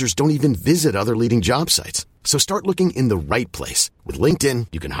LinkedIn users don't even visit other leading job sites. So start looking in the right place. With LinkedIn,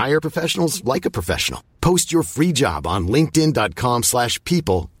 you can hire professionals like a professional. Post your free job on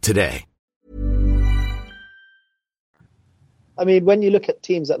linkedin.com/people today. I mean, when you look at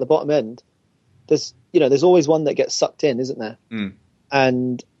teams at the bottom end, there's always one that gets sucked in, isn't there? Mm.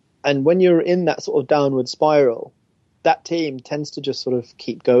 And when you're in that sort of downward spiral, that team tends to just sort of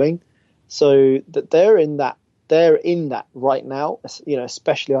keep going. So that they're in that right now,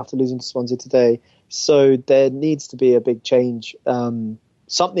 especially after losing to Swansea today. So there needs to be a big change.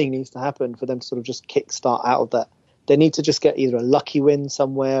 Something needs to happen for them to sort of just kickstart out of that. They need to just get either a lucky win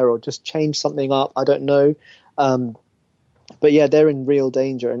somewhere or just change something up. I don't know. But yeah, they're in real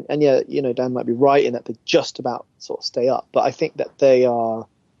danger. And yeah, Dan might be right in that they just about sort of stay up. But I think that they are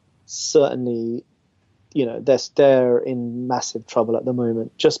certainly, they're in massive trouble at the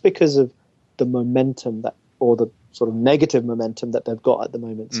moment just because of the momentum or the sort of negative momentum that they've got at the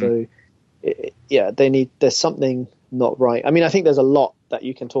moment. So there's something not right. I mean, I think there's a lot that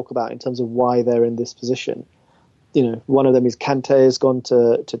you can talk about in terms of why they're in this position. One of them is Kante has gone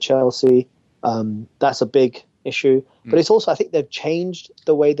to Chelsea. That's a big issue, but it's also, I think they've changed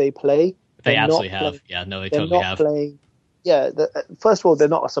the way they play. They absolutely have. They totally have. First of all, they're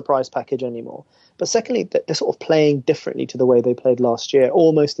not a surprise package anymore. But secondly, they're sort of playing differently to the way they played last year,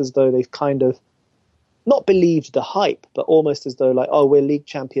 almost as though they've kind of not believed the hype, but almost as though like, oh, we're league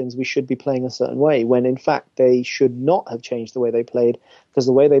champions, we should be playing a certain way, when in fact they should not have changed the way they played, because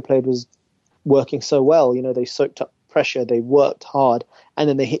the way they played was working so well. They soaked up pressure, they worked hard, and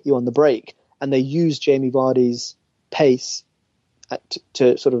then they hit you on the break. And they use Jamie Vardy's pace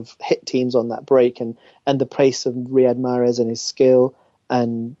to sort of hit teams on that break, and the pace of Riyad Mahrez and his skill.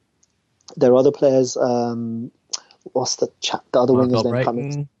 And there are other players. What's the other winger's name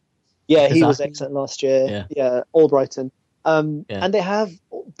coming? Yeah, he was excellent last year. Yeah, Albrighton. And they have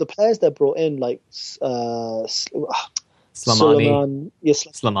the players they brought in, like Slimani.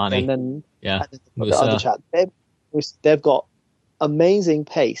 Slimani. And then the other chap. They've got amazing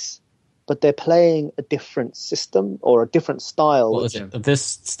pace, but they're playing a different system or a different style. This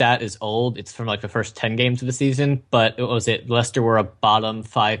stat is old. It's from like the first 10 games of the season, but Leicester were a bottom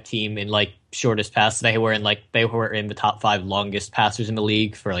 5 team in like shortest pass. They were in the top 5 longest passers in the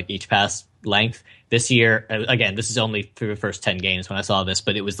league for like each pass length. This year, again, this is only through the first 10 games when I saw this,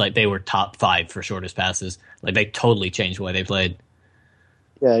 but it was like they were top 5 for shortest passes. Like they totally changed the way they played.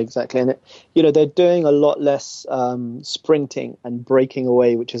 Yeah, exactly. And they're doing a lot less sprinting and breaking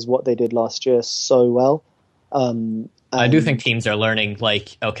away, which is what they did last year so well. I do think teams are learning,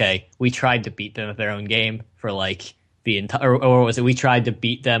 like, okay, we tried to beat them at their own game for like the entire, or was it we tried to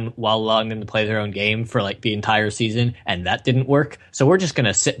beat them while allowing them to play their own game for like the entire season, and that didn't work. So we're just going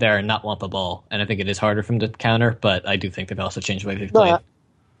to sit there and not want the ball. And I think it is harder for them to counter, but I do think they've also changed the way they've played.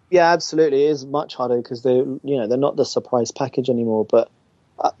 Yeah, absolutely. It is much harder because they're not the surprise package anymore, but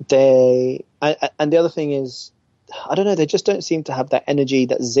and the other thing is, I don't know, they just don't seem to have that energy,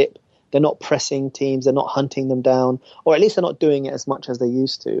 that zip. They're not pressing teams, they're not hunting them down, or at least they're not doing it as much as they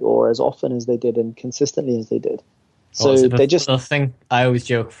used to, or as often as they did, and consistently as they did. So the thing I always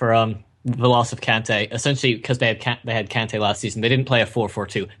joke for the loss of Kante, essentially because they had Kante last season, they didn't play a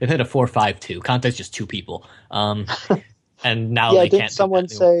 4-4-2, they played a 4-5-2. Kante's just 2 people, and now they can't. Someone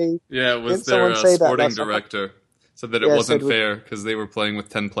say? Yeah, it was their sporting director. Said that it wasn't fair because they were playing with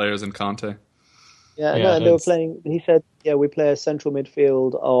 10 players in Conte. And they were playing. He said, we play a central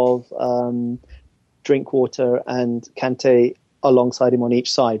midfield of Drinkwater and Kante alongside him on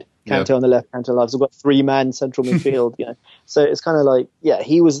each side. Kante on the left, Kante on the left. So we've got 3-man central midfield. So it's kind of like,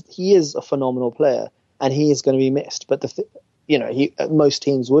 he is a phenomenal player, and he is going to be missed. But most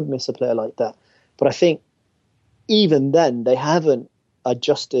teams would miss a player like that. But I think even then they haven't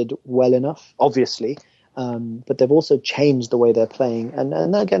adjusted well enough, obviously. But they've also changed the way they're playing,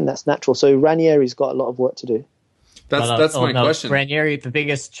 and again, that's natural. So Ranieri's got a lot of work to do. That's my question. Ranieri, the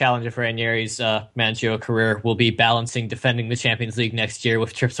biggest challenger for Ranieri's managerial career will be balancing defending the Champions League next year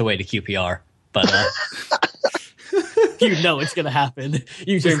with trips away to QPR. But you know it's going to happen.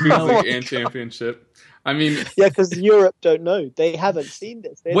 You just know Champions League and Championship. I mean, because Europe don't know. They haven't seen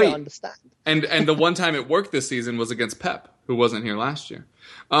this. They don't understand. And the one time it worked this season was against Pep, who wasn't here last year.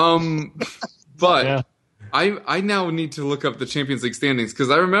 But I now need to look up the Champions League standings because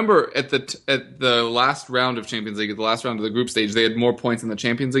I remember at the last round of Champions League, at the last round of the group stage, they had more points in the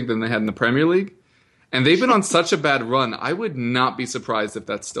Champions League than they had in the Premier League. And they've been on such a bad run, I would not be surprised if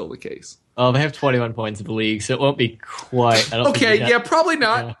that's still the case. Oh, they have 21 points in the league, so it won't be quite. I don't Okay, think yeah, probably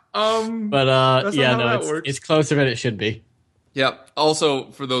not. But yeah, no, it's closer than it should be. Yep. Also,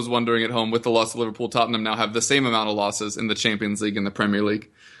 for those wondering at home, with the loss of Liverpool, Tottenham now have the same amount of losses in the Champions League and the Premier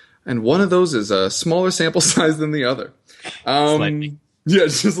League. And one of those is a smaller sample size than the other. Slightly. Yeah,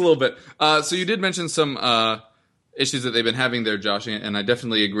 just a little bit. So you did mention some issues that they've been having there, Josh, and I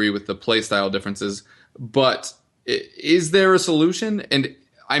definitely agree with the play style differences. But is there a solution? And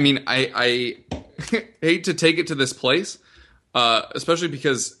I mean, I hate to take it to this place, especially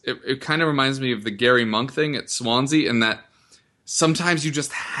because it kind of reminds me of the Gary Monk thing at Swansea, in that sometimes you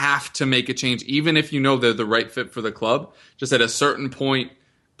just have to make a change, even if you know they're the right fit for the club. Just at a certain point,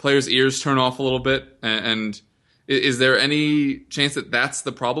 players' ears turn off a little bit. And is there any chance that that's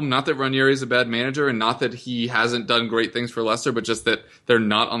the problem? Not that Ranieri is a bad manager, and not that he hasn't done great things for Leicester, but just that they're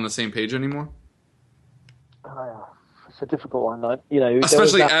not on the same page anymore? It's a difficult one,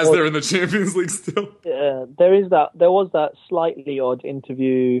 especially as they're in the Champions League still. Yeah, there was that slightly odd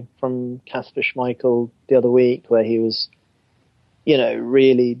interview from Kasper Schmeichel the other week where he was,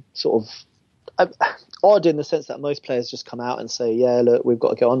 really sort of odd in the sense that most players just come out and say, yeah, look, we've got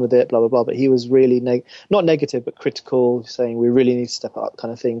to get on with it, blah, blah, blah. But he was really not negative, but critical, saying we really need to step up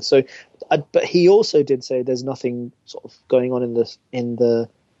kind of thing. So, but he also did say there's nothing sort of going on in the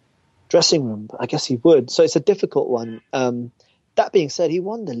dressing room. I guess he would. So it's a difficult one. That being said, he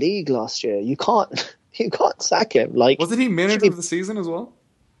won the league last year. You can't sack him. Wasn't he manager of the season as well?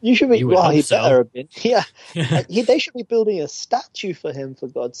 You should be. He better have been. Yeah, they should be building a statue for him, for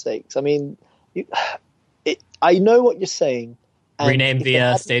God's sakes. I mean, I know what you're saying. Rename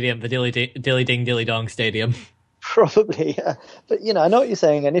the stadium the Dilly Ding Dilly Dong Stadium. Probably, yeah. But I know what you're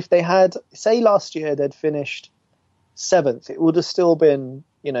saying. And if they had, say, last year they'd finished 7th, it would have still been,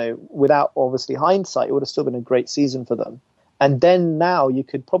 without obviously hindsight, it would have still been a great season for them. And then now you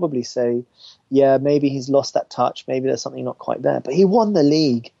could probably say, yeah, maybe he's lost that touch. Maybe there's something not quite there. But he won the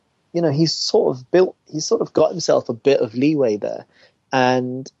league. He's sort of got himself a bit of leeway there.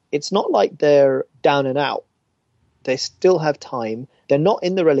 And it's not like they're down and out. They still have time. They're not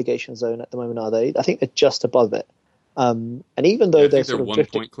in the relegation zone at the moment, are they? I think they're just above it. And even though they're sort of 1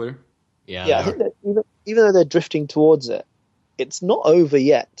 point clear. Yeah, I think that even though they're drifting towards it, it's not over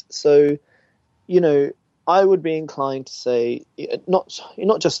yet. So, I would be inclined to say not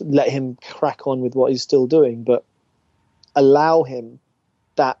just let him crack on with what he's still doing, but allow him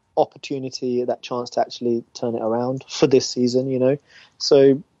that opportunity, that chance to actually turn it around for this season.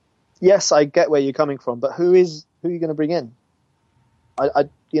 So, yes, I get where you're coming from, but who are you going to bring in?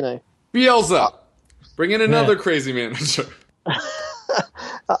 Bielsa. Bring in another crazy manager.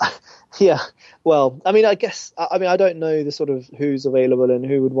 Yeah. Well, I mean, I don't know the sort of who's available and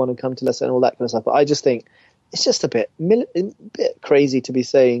who would want to come to Leicester and all that kind of stuff, but I just think it's just a bit crazy to be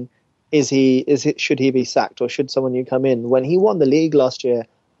saying, should he be sacked or should someone new come in when he won the league last year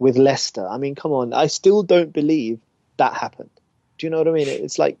with Leicester? I mean, come on. I still don't believe that happened. Do you know what I mean?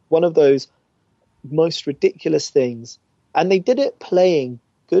 It's like one of those most ridiculous things. And they did it playing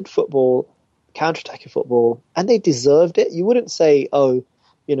good football, counter-attacking football, and they deserved it. You wouldn't say,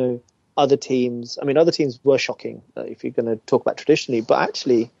 other teams. I mean, other teams were shocking if you're going to talk about traditionally, but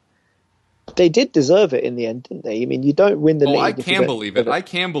actually they did deserve it in the end, didn't they? I mean, you don't win the league. I can believe it. I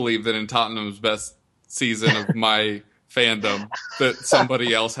can believe that in Tottenham's best season of my fandom that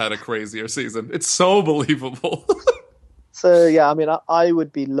somebody else had a crazier season. It's so believable. So, yeah, I mean, I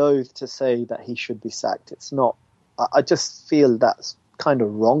would be loath to say that he should be sacked. It's not. I just feel that's kind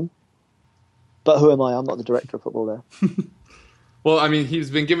of wrong. But who am I? I'm not the director of football there. Well, I mean,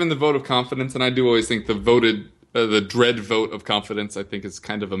 he's been given the vote of confidence, and I do always think the dread vote of confidence, I think, is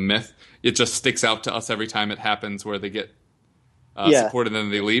kind of a myth. It just sticks out to us every time it happens where they get supported and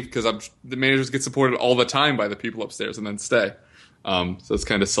then they leave, because the managers get supported all the time by the people upstairs and then stay. So it's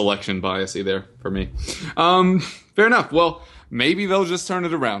kind of selection biasy there for me. Fair enough. Well, maybe they'll just turn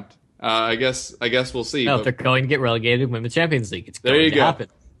it around. I guess we'll see. No, if they're going to get relegated and win the Champions League, it's going to happen.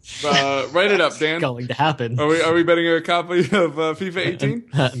 Write it up, Dan. It's going to happen. Are we betting a copy of FIFA 18?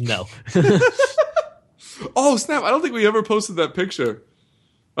 No. Oh, snap. I don't think we ever posted that picture.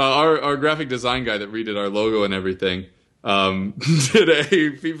 Our graphic design guy that redid our logo and everything did a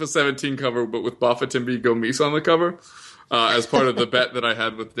FIFA 17 cover, but with Bafétimbi Gomis on the cover, as part of the bet that I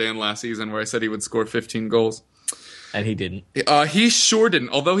had with Dan last season where I said he would score 15 goals. And he didn't. He sure didn't,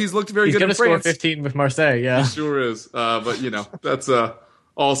 although he's looked very good in France. He's going to score 15 with Marseille, yeah. He sure is. But, that's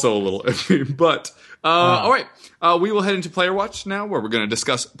Also a little iffy. But, all right. We will head into Player Watch now, where we're going to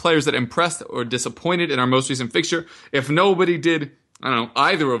discuss players that impressed or disappointed in our most recent fixture. If nobody did, I don't know,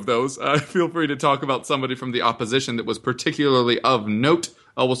 either of those, feel free to talk about somebody from the opposition that was particularly of note.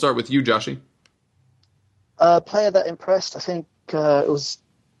 We'll start with you, Joshy. Player that impressed, I think it was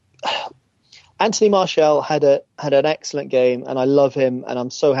Anthony Martial had an excellent game, and I love him, and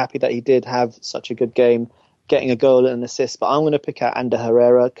I'm so happy that he did have such a good game, getting a goal and an assist. But I'm going to pick out Ander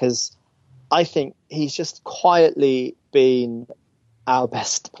Herrera because I think he's just quietly been our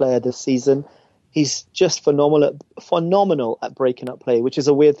best player this season. He's just phenomenal at breaking up play, which is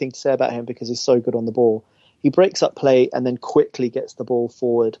a weird thing to say about him because he's so good on the ball. He breaks up play and then quickly gets the ball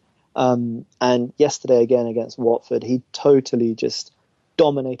forward. And yesterday again against Watford, he totally just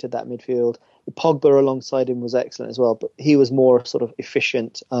dominated that midfield. Pogba alongside him was excellent as well, but he was more sort of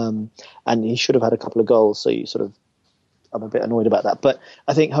efficient, and he should have had a couple of goals. So I'm a bit annoyed about that. But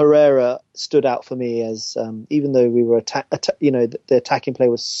I think Herrera stood out for me as even though we were the attacking play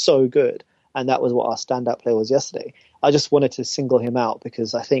was so good, and that was what our standout play was yesterday. I just wanted to single him out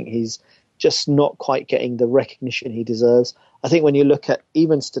because I think he's just not quite getting the recognition he deserves. I think when you look at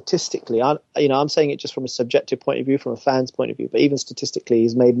even statistically, I'm saying it just from a subjective point of view, from a fan's point of view, but even statistically,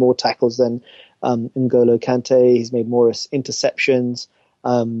 he's made more tackles than N'Golo Kante. He's made more interceptions,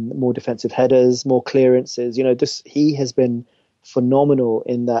 more defensive headers, more clearances. He has been phenomenal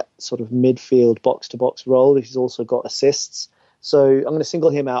in that sort of midfield box-to-box role. He's also got assists. So I'm going to single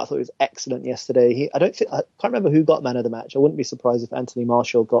him out. I thought he was excellent yesterday. I can't remember who got man of the match. I wouldn't be surprised if Anthony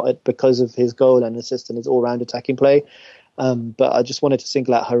Martial got it because of his goal and assist and his all-round attacking play. But I just wanted to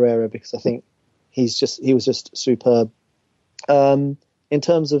single out Herrera because I think he was just superb. In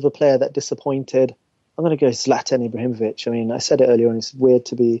terms of a player that disappointed, I'm going to go Zlatan Ibrahimovic. I mean, I said it earlier on, it's weird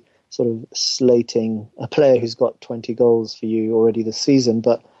to be sort of slating a player who's got 20 goals for you already this season,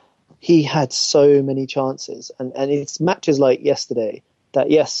 but he had so many chances. And it's matches like yesterday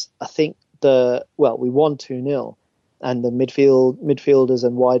that, yes, I think we won 2-0 and the midfielders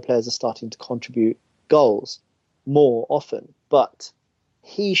and wide players are starting to contribute goals more often. But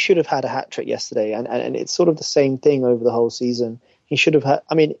he should have had a hat-trick yesterday. And it's sort of the same thing over the whole season. He should have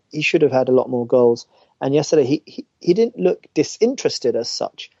had a lot more goals. And yesterday he didn't look disinterested as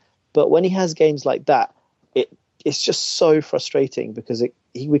such. But when he has games like that, it's just so frustrating because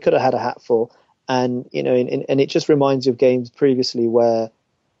we could have had a hatful, and and it just reminds you of games previously where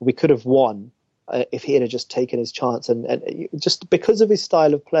we could have won if he had just taken his chance, and just because of his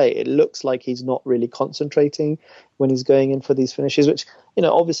style of play, it looks like he's not really concentrating when he's going in for these finishes, which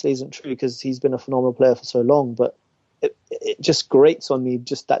obviously isn't true because he's been a phenomenal player for so long, but it just grates on me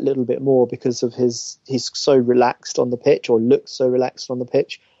just that little bit more because of he's so relaxed on the pitch, or looks so relaxed on the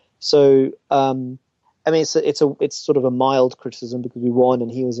pitch. So it's sort of a mild criticism because we won and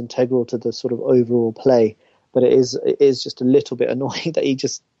he was integral to the sort of overall play. But it is just a little bit annoying that he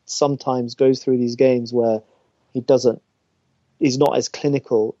just sometimes goes through these games where he's not as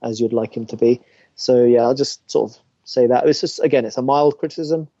clinical as you'd like him to be. So yeah, I'll just sort of say that. It's just, again, it's a mild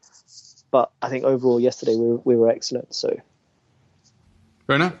criticism, but I think overall yesterday we were excellent. So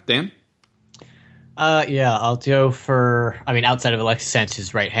fair enough. Dan? Yeah, I'll go for, outside of Alexis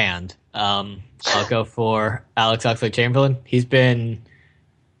Sanchez's right hand, I'll go for Alex Oxlade-Chamberlain. He's been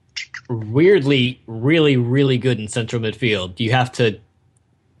weirdly really, really good in central midfield. You have to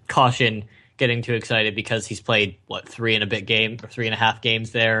caution getting too excited because he's played, 3.5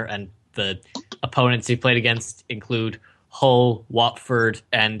 games there, and the opponents he played against include Hull, Watford,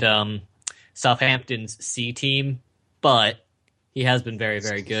 and Southampton's C team, but he has been very,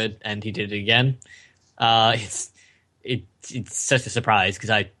 very good, and he did it again. It's such a surprise because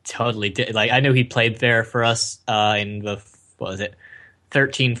I totally did. I knew he played there for us in the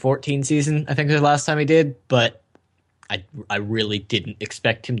 13-14 season, I think was the last time he did, but I really didn't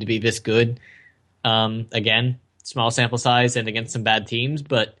expect him to be this good. Again, small sample size and against some bad teams,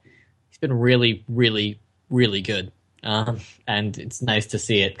 but he's been really, really, really good. And it's nice to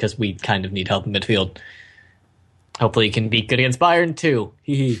see it because we kind of need help in midfield. Hopefully he can be good against Bayern too.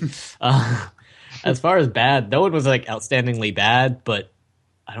 As far as bad, no one was outstandingly bad, but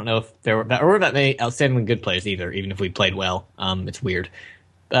I don't know if there were that many outstandingly good players either, even if we played well. It's weird.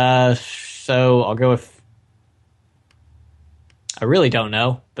 So I'll go with, I really don't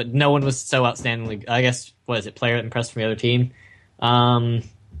know, but no one was so outstandingly, I guess, player that impressed from the other team? Harry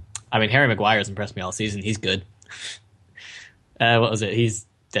Maguire's impressed me all season. He's good. He's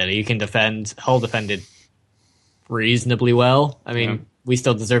dead. He can defend. Hull defended reasonably well. We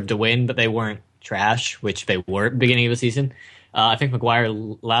still deserved to win, but they weren't trash, which they were at the beginning of the season. I think Maguire,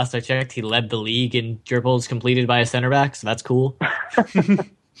 last I checked, he led the league in dribbles completed by a center back, so that's cool.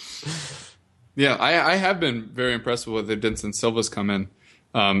 Yeah, I have been very impressed with whether Dinson Silva's come in.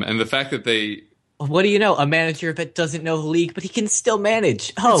 And the fact that they... What do you know? A manager that doesn't know the league, but he can still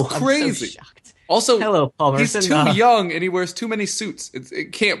mange. Oh, it's crazy. I'm so shocked. Also, hello, Paul he's Merson. too young and he wears too many suits.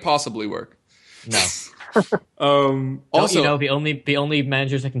 It can't possibly work. No. Also, you know, the only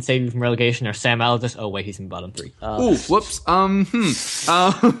managers that can save you from relegation are Sam Allardyce. Oh wait, he's in bottom 3. ooh, whoops. I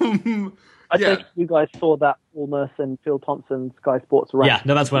think you guys saw that Paul Merson, Phil Thompson, Sky Sports rank. Yeah,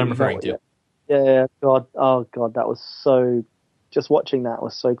 no, that's what I'm referring to. Yeah, God, oh God, that was so. Just watching that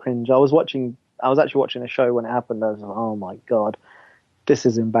was so cringe. I was actually watching a show when it happened. I was like, oh my God, this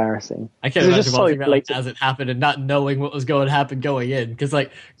is embarrassing. I can't imagine watching that like, as it happened and not knowing what was going to happen going in. Because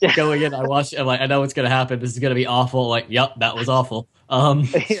going in, I watched. I'm like, I know what's going to happen. This is going to be awful. Like, yep, that was awful.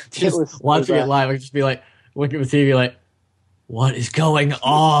 Just watching it live, I could just be like, looking at the TV, like, what is going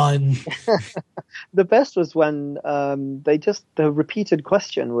on? The best was when the repeated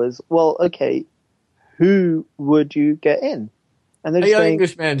question was, well, okay, who would you get in? And they're a young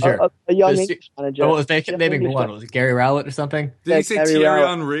English manager. A young English manager. What was they naming one? Was it Gary Rowett or something? Did he say Thierry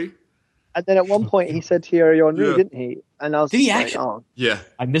Henry? And then at one point he said Thierry Henry, didn't he? And I was Did he like, actually? oh. Yeah.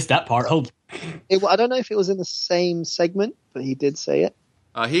 I missed that part. I don't know if it was in the same segment, but he did say it.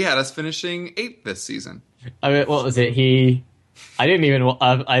 He had us finishing 8th this season. I mean, what was it? I didn't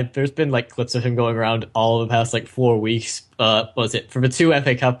even. There's been like clips of him going around all of the past like 4 weeks. Was it for the 2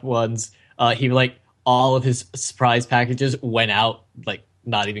 FA Cup ones? He all of his surprise packages went out like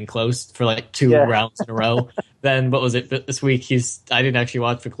not even close for like 2 rounds in a row. Then what was it this week? I didn't actually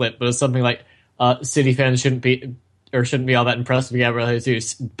watch the clip, but it was something like City fans shouldn't be all that impressed with Gabriel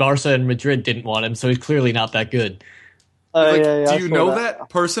Jesus. Barca and Madrid didn't want him, so he's clearly not that good. Do you know that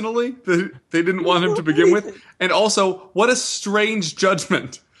personally? They didn't want him to begin with? And also, what a strange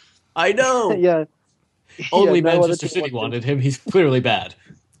judgment. I know. Yeah. Only Manchester City wanted him. He's clearly bad.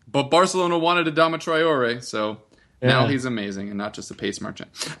 But Barcelona wanted Adama Traore, so now he's amazing and not just a pace merchant.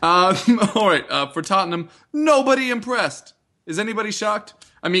 All right, for Tottenham, nobody impressed. Is anybody shocked?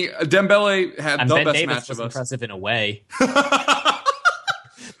 I mean, Dembele had the Ben best Davis match was of us. Impressive in a way.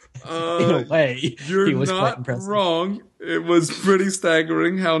 In a way, you're he was not quite impressive. wrong. It was pretty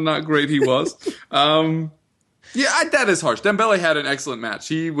staggering how not great he was. That is harsh. Dembele had an excellent match.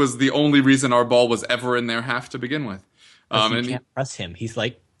 He was the only reason our ball was ever in their half to begin with. You can't press him. He's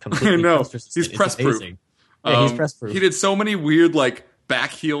like completely press resistant. He's press proof. Yeah, he's press proof. He did so many weird like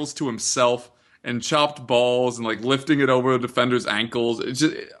back heels to himself and chopped balls and like lifting it over the defender's ankles. It's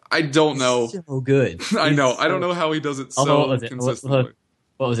just, I don't know. So good. I know. I don't know how he does it consistently.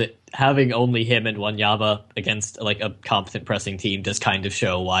 What was it? Having only him and Wanyama against like a competent pressing team does kind of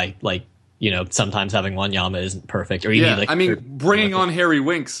show why, like, you know, sometimes having Wanyama isn't perfect. Or you need, like, bringing on Harry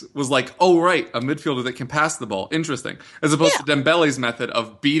Winks was like, oh right, a midfielder that can pass the ball. Interesting, as opposed to Dembele's method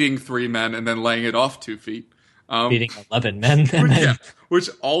of beating 3 men and then laying it off 2 feet. Beating 11 men, which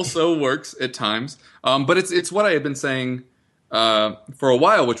also works at times. But it's what I had been saying for a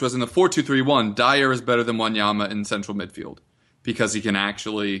while, which was in the 4-2-3-1. Dyer is better than Wanyama in central midfield because he can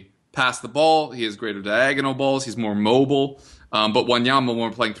actually pass the ball. He has greater diagonal balls. He's more mobile. But Wanyama, when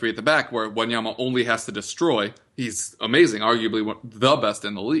we're playing 3 at the back, where Wanyama only has to destroy, he's amazing, arguably the best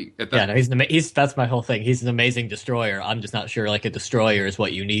in the league at that. Yeah, no, that's my whole thing. He's an amazing destroyer. I'm just not sure like a destroyer is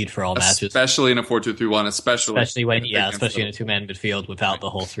what you need for all matches. Especially in a 4-2-3-1, especially when in a 2-man midfield without the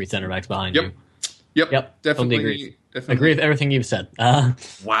whole 3 center backs behind you. Yep. Definitely agree with everything you've said.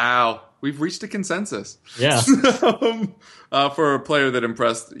 Wow. We've reached a consensus. Yeah. For a player that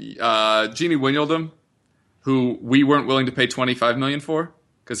impressed, Gini Wijnaldum, who we weren't willing to pay $25 million for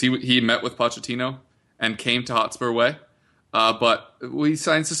because he met with Pochettino and came to Hotspur Way. But we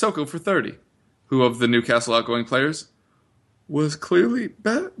signed Sissoko for 30, who of the Newcastle outgoing players was clearly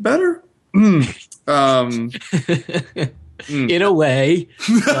better. In a way.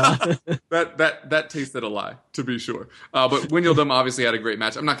 That tasted a lie, to be sure. But Wijnaldum obviously had a great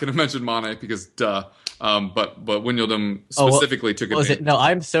match. I'm not going to mention Mane because duh. But Wijnaldum specifically took advantage. No,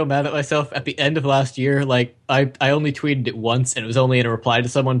 I'm so mad at myself. At the end of last year, like I only tweeted it once, and it was only in a reply to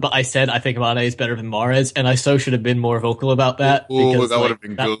someone. But I said I think Mane is better than Mahrez, and I should have been more vocal about that. Because that would have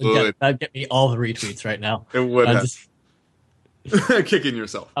been good. That'd get me all the retweets right now. It would have. Kicking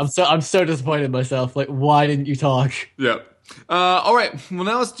yourself. I'm so disappointed in myself. Like, why didn't you talk? Yeah. All right. Well,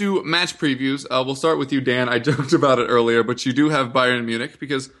 now let's do match previews. We'll start with you, Dan. I joked about it earlier, but you do have Bayern Munich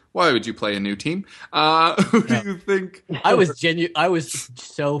because why would you play a new team? Who do you think? I was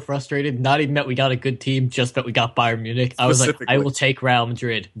so frustrated. Not even that we got a good team, just that we got Bayern Munich. I was like, I will take Real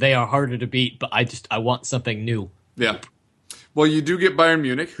Madrid. They are harder to beat, but I want something new. Yeah. Well, you do get Bayern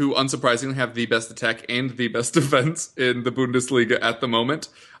Munich, who unsurprisingly have the best attack and the best defense in the Bundesliga at the moment.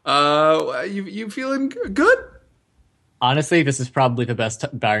 You feeling good? Honestly, this is probably the best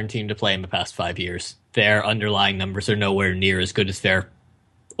Bayern team to play in the past 5 years. Their underlying numbers are nowhere near as good as their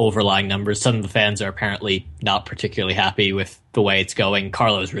overlying numbers. Some of the fans are apparently not particularly happy with the way it's going.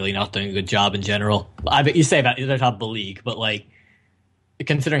 Carlo's really not doing a good job in general. I bet you say that they're top of the league, but like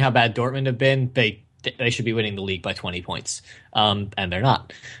considering how bad Dortmund have been, they should be winning the league by 20 points, and they're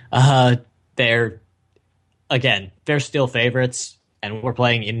not. They're still favorites, and we're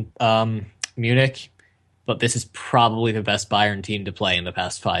playing in Munich. But this is probably the best Bayern team to play in the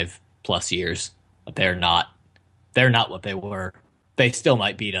past 5+ years. But they're not what they were. They still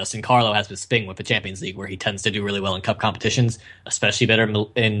might beat us. And Carlo has this thing with the Champions League where he tends to do really well in cup competitions, especially better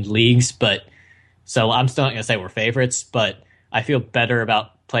in leagues. But so I'm still not going to say we're favorites, but I feel better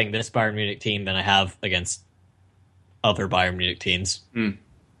about playing this Bayern Munich team than I have against other Bayern Munich teams. Mm.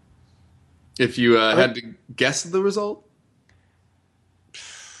 If you had to guess the result?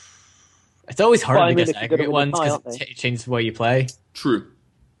 It's always hard to guess aggregate ones because it changes the way you play. True.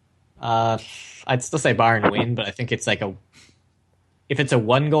 I'd still say Bayern win, but I think it's like if it's a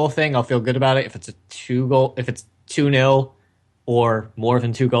 1-goal thing, I'll feel good about it. If it's a 2-goal, if it's 2-0 or more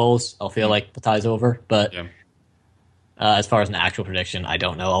than 2 goals, I'll feel like the tie's over. But as far as an actual prediction, I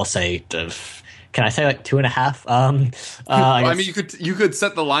don't know. I'll say, can I say like 2.5? I mean, you could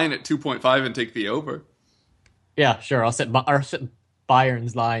set the line at 2.5 and take the over. Yeah, sure. I'll set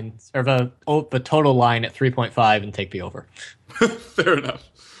Bayern's line, or the total line at 3.5 and take the over. Fair enough.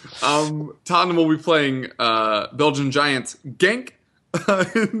 Tottenham will be playing Belgian Giants Genk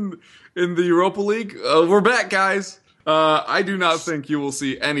in the Europa League. We're back, guys. I do not think you will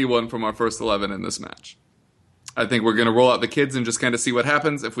see anyone from our first 11 in this match. I think we're going to roll out the kids and just kind of see what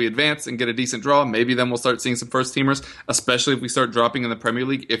happens. If we advance and get a decent draw, maybe then we'll start seeing some first-teamers, especially if we start dropping in the Premier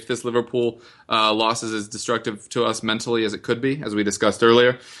League, if this Liverpool loss is as destructive to us mentally as it could be, as we discussed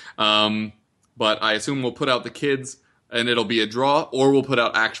earlier. But I assume we'll put out the kids, and it'll be a draw, or we'll put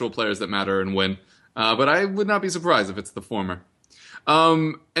out actual players that matter and win. But I would not be surprised if it's the former.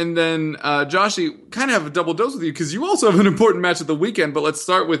 And then, Joshy, kind of have a double dose with you, because you also have an important match at the weekend, but let's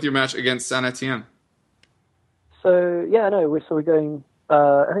start with your match against Saint Etienne. So we're going.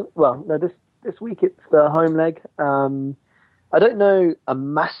 This week it's the home leg. I don't know a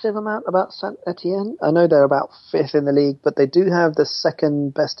massive amount about Saint Etienne. I know they're about 5th in the league, but they do have the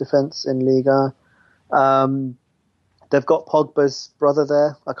 2nd best defense in Liga. They've got Pogba's brother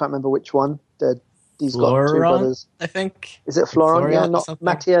there. I can't remember which one. He's got 2 brothers. I think. Is it Florent? Yeah, not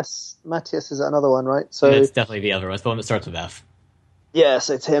Matthias. Matthias is another one, right? So it's definitely the other one. It's the one that starts with F.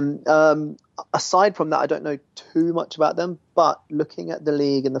 Yes, it's him. Aside from that, I don't know too much about them, but looking at the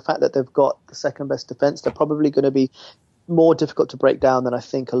league and the fact that they've got the 2nd best defence, they're probably going to be more difficult to break down than I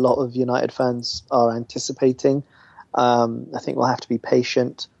think a lot of United fans are anticipating. I think we'll have to be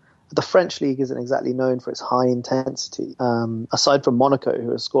patient. The French league isn't exactly known for its high intensity, aside from Monaco,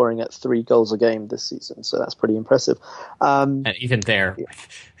 who are scoring at 3 goals a game this season, so that's pretty impressive. And even there... Yeah.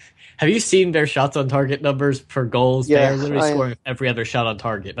 Have you seen their shots on target numbers for goals? Yeah, they're literally scoring every other shot on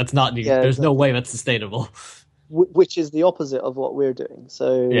target. That's not. There's no way that's sustainable. Which is the opposite of what we're doing.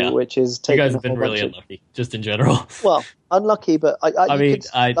 So, which is taking you guys have been really unlucky, just in general. Well, unlucky, but my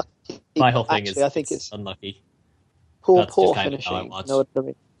whole thing actually, is I think it's unlucky. Poor finishing. You know what I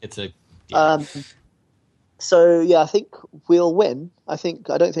mean? It's a. Yeah. I think we'll win. I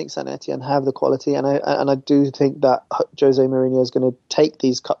don't think Saint Etienne have the quality, and I do think that Jose Mourinho is going to take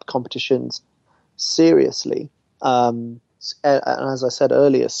these cup competitions seriously. And as I said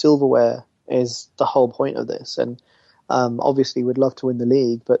earlier, silverware is the whole point of this. And obviously, we'd love to win the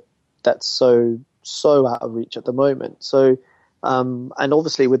league, but that's so out of reach at the moment. So, and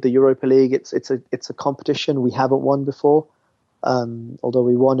obviously with the Europa League, it's a competition we haven't won before. Although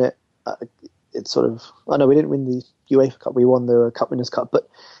we won it. It's sort of, I know we didn't win the UEFA Cup, we won the Cup Winners' Cup, but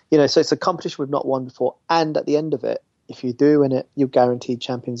so it's a competition we've not won before, and at the end of it, if you do win it, you're guaranteed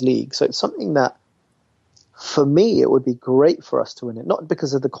Champions League. So it's something that, for me, it would be great for us to win it, not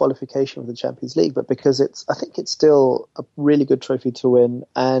because of the qualification of the Champions League, but because I think it's still a really good trophy to win,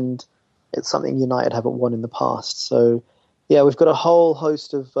 and it's something United haven't won in the past. So yeah, we've got a whole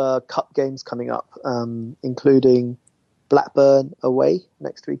host of cup games coming up, including Blackburn away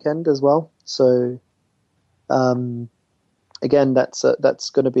next weekend as well. So, again, that's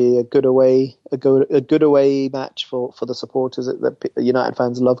going to be a good away match for the supporters. The United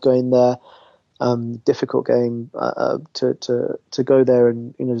fans love going there. Difficult game to go there,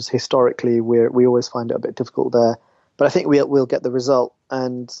 and just historically we always find it a bit difficult there. But I think we'll get the result,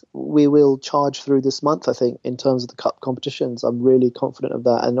 and we will charge through this month, I think, in terms of the cup competitions. I'm really confident of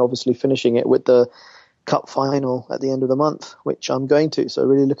that, and obviously finishing it with the cup final at the end of the month, which I'm going to. So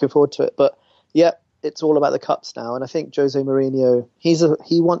really looking forward to it. But yeah, it's all about the cups now. And I think Jose Mourinho,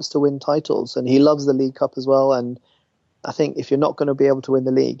 he wants to win titles, and he loves the League Cup as well. And I think if you're not going to be able to win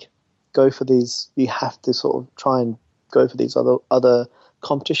the league, go for these. You have to sort of try and go for these other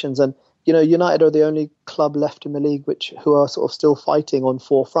competitions. And you know, United are the only club left in the league who are sort of still fighting on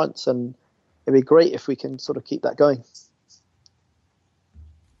 4 fronts, and it'd be great if we can sort of keep that going.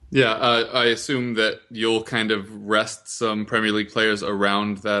 Yeah, I assume that you'll kind of rest some Premier League players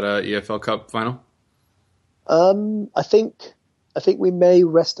around that EFL Cup final. I think we may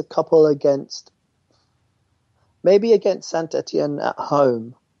rest a couple against Saint Etienne at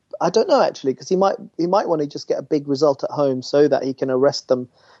home. I don't know actually, because he might want to just get a big result at home so that he can rest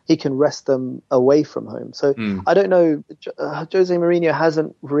them away from home. So I don't know. Jose Mourinho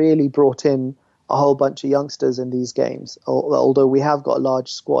hasn't really brought in a whole bunch of youngsters in these games, although we have got a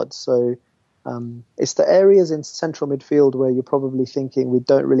large squad. So it's the areas in central midfield where you're probably thinking we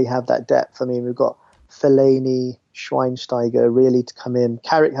don't really have that depth. I mean, we've got Fellaini, Schweinsteiger really to come in.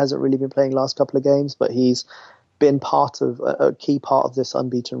 Carrick hasn't really been playing last couple of games, but he's been part of a key part of this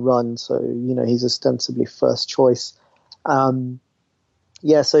unbeaten run. So, you know, he's ostensibly first choice. So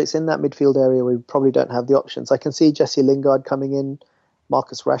it's in that midfield area where we probably don't have the options. I can see Jesse Lingard coming in,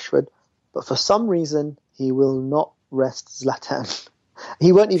 Marcus Rashford, but for some reason he will not rest Zlatan.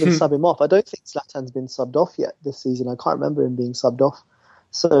 He won't even sub him off. I don't think Zlatan's been subbed off yet this season. I can't remember him being subbed off.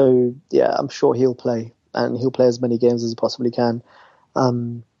 So, yeah, I'm sure he'll play, and he'll play as many games as he possibly can.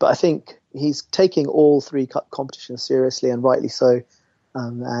 But I think he's taking all 3 cup competitions seriously, and rightly so.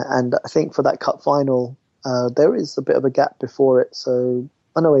 And I think for that cup final, there is a bit of a gap before it. So,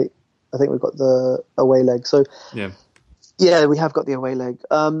 I think we've got the away leg. So, yeah, we have got the away leg.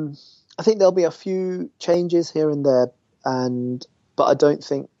 I think there'll be a few changes here and there, but I don't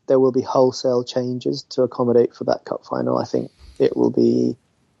think there will be wholesale changes to accommodate for that cup final. I think it will be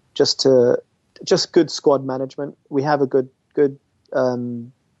just good squad management. We have a good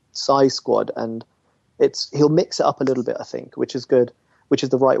size squad, and he'll mix it up a little bit, I think, which is good, which is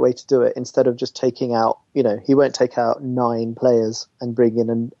the right way to do it. Instead of just taking out, you know, he won't take out 9 players and bring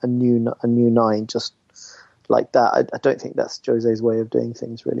in a new 9 just like that. I don't think that's Jose's way of doing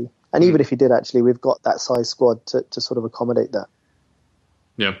things, really. And even if he did, actually, we've got that size squad to sort of accommodate that.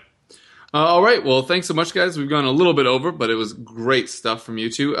 Yeah. All right. Well, thanks so much, guys. We've gone a little bit over, but it was great stuff from you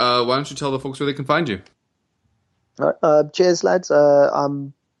two. Why don't you tell the folks where they can find you? Cheers, lads.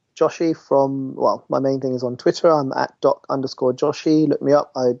 I'm Joshy my main thing is on Twitter. I'm at doc_Joshy. Look me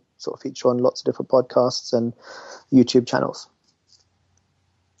up. I sort of feature on lots of different podcasts and YouTube channels.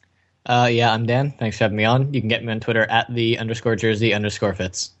 I'm Dan. Thanks for having me on. You can get me on Twitter at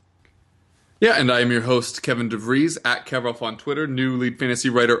 @the_jersey_fits. Yeah, and I am your host, Kevin DeVries, at Kevoff on Twitter, new lead fantasy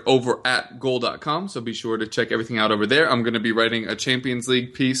writer over at goal.com, so be sure to check everything out over there. I'm going to be writing a Champions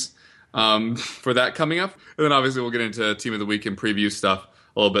League piece for that coming up, and then obviously we'll get into Team of the Week and preview stuff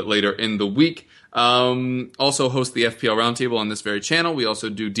a little bit later in the week. Also host the FPL Roundtable on this very channel. We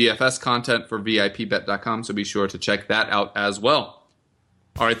also do DFS content for VIPBet.com, so be sure to check that out as well.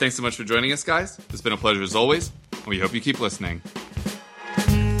 All right, thanks so much for joining us, guys. It's been a pleasure as always, and we hope you keep listening.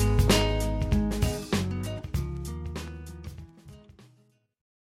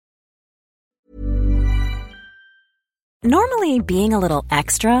 Normally, being a little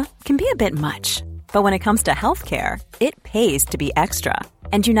extra can be a bit much, but when it comes to healthcare, it pays to be extra.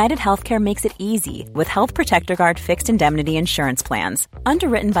 And United Healthcare makes it easy with Health Protector Guard fixed indemnity insurance plans.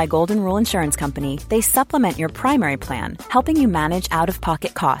 Underwritten by Golden Rule Insurance Company, they supplement your primary plan, helping you manage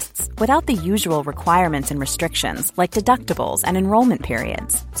out-of-pocket costs without the usual requirements and restrictions like deductibles and enrollment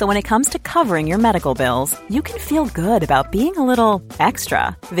periods. So when it comes to covering your medical bills, you can feel good about being a little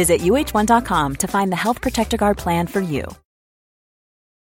extra. Visit UH1.com to find the Health Protector Guard plan for you.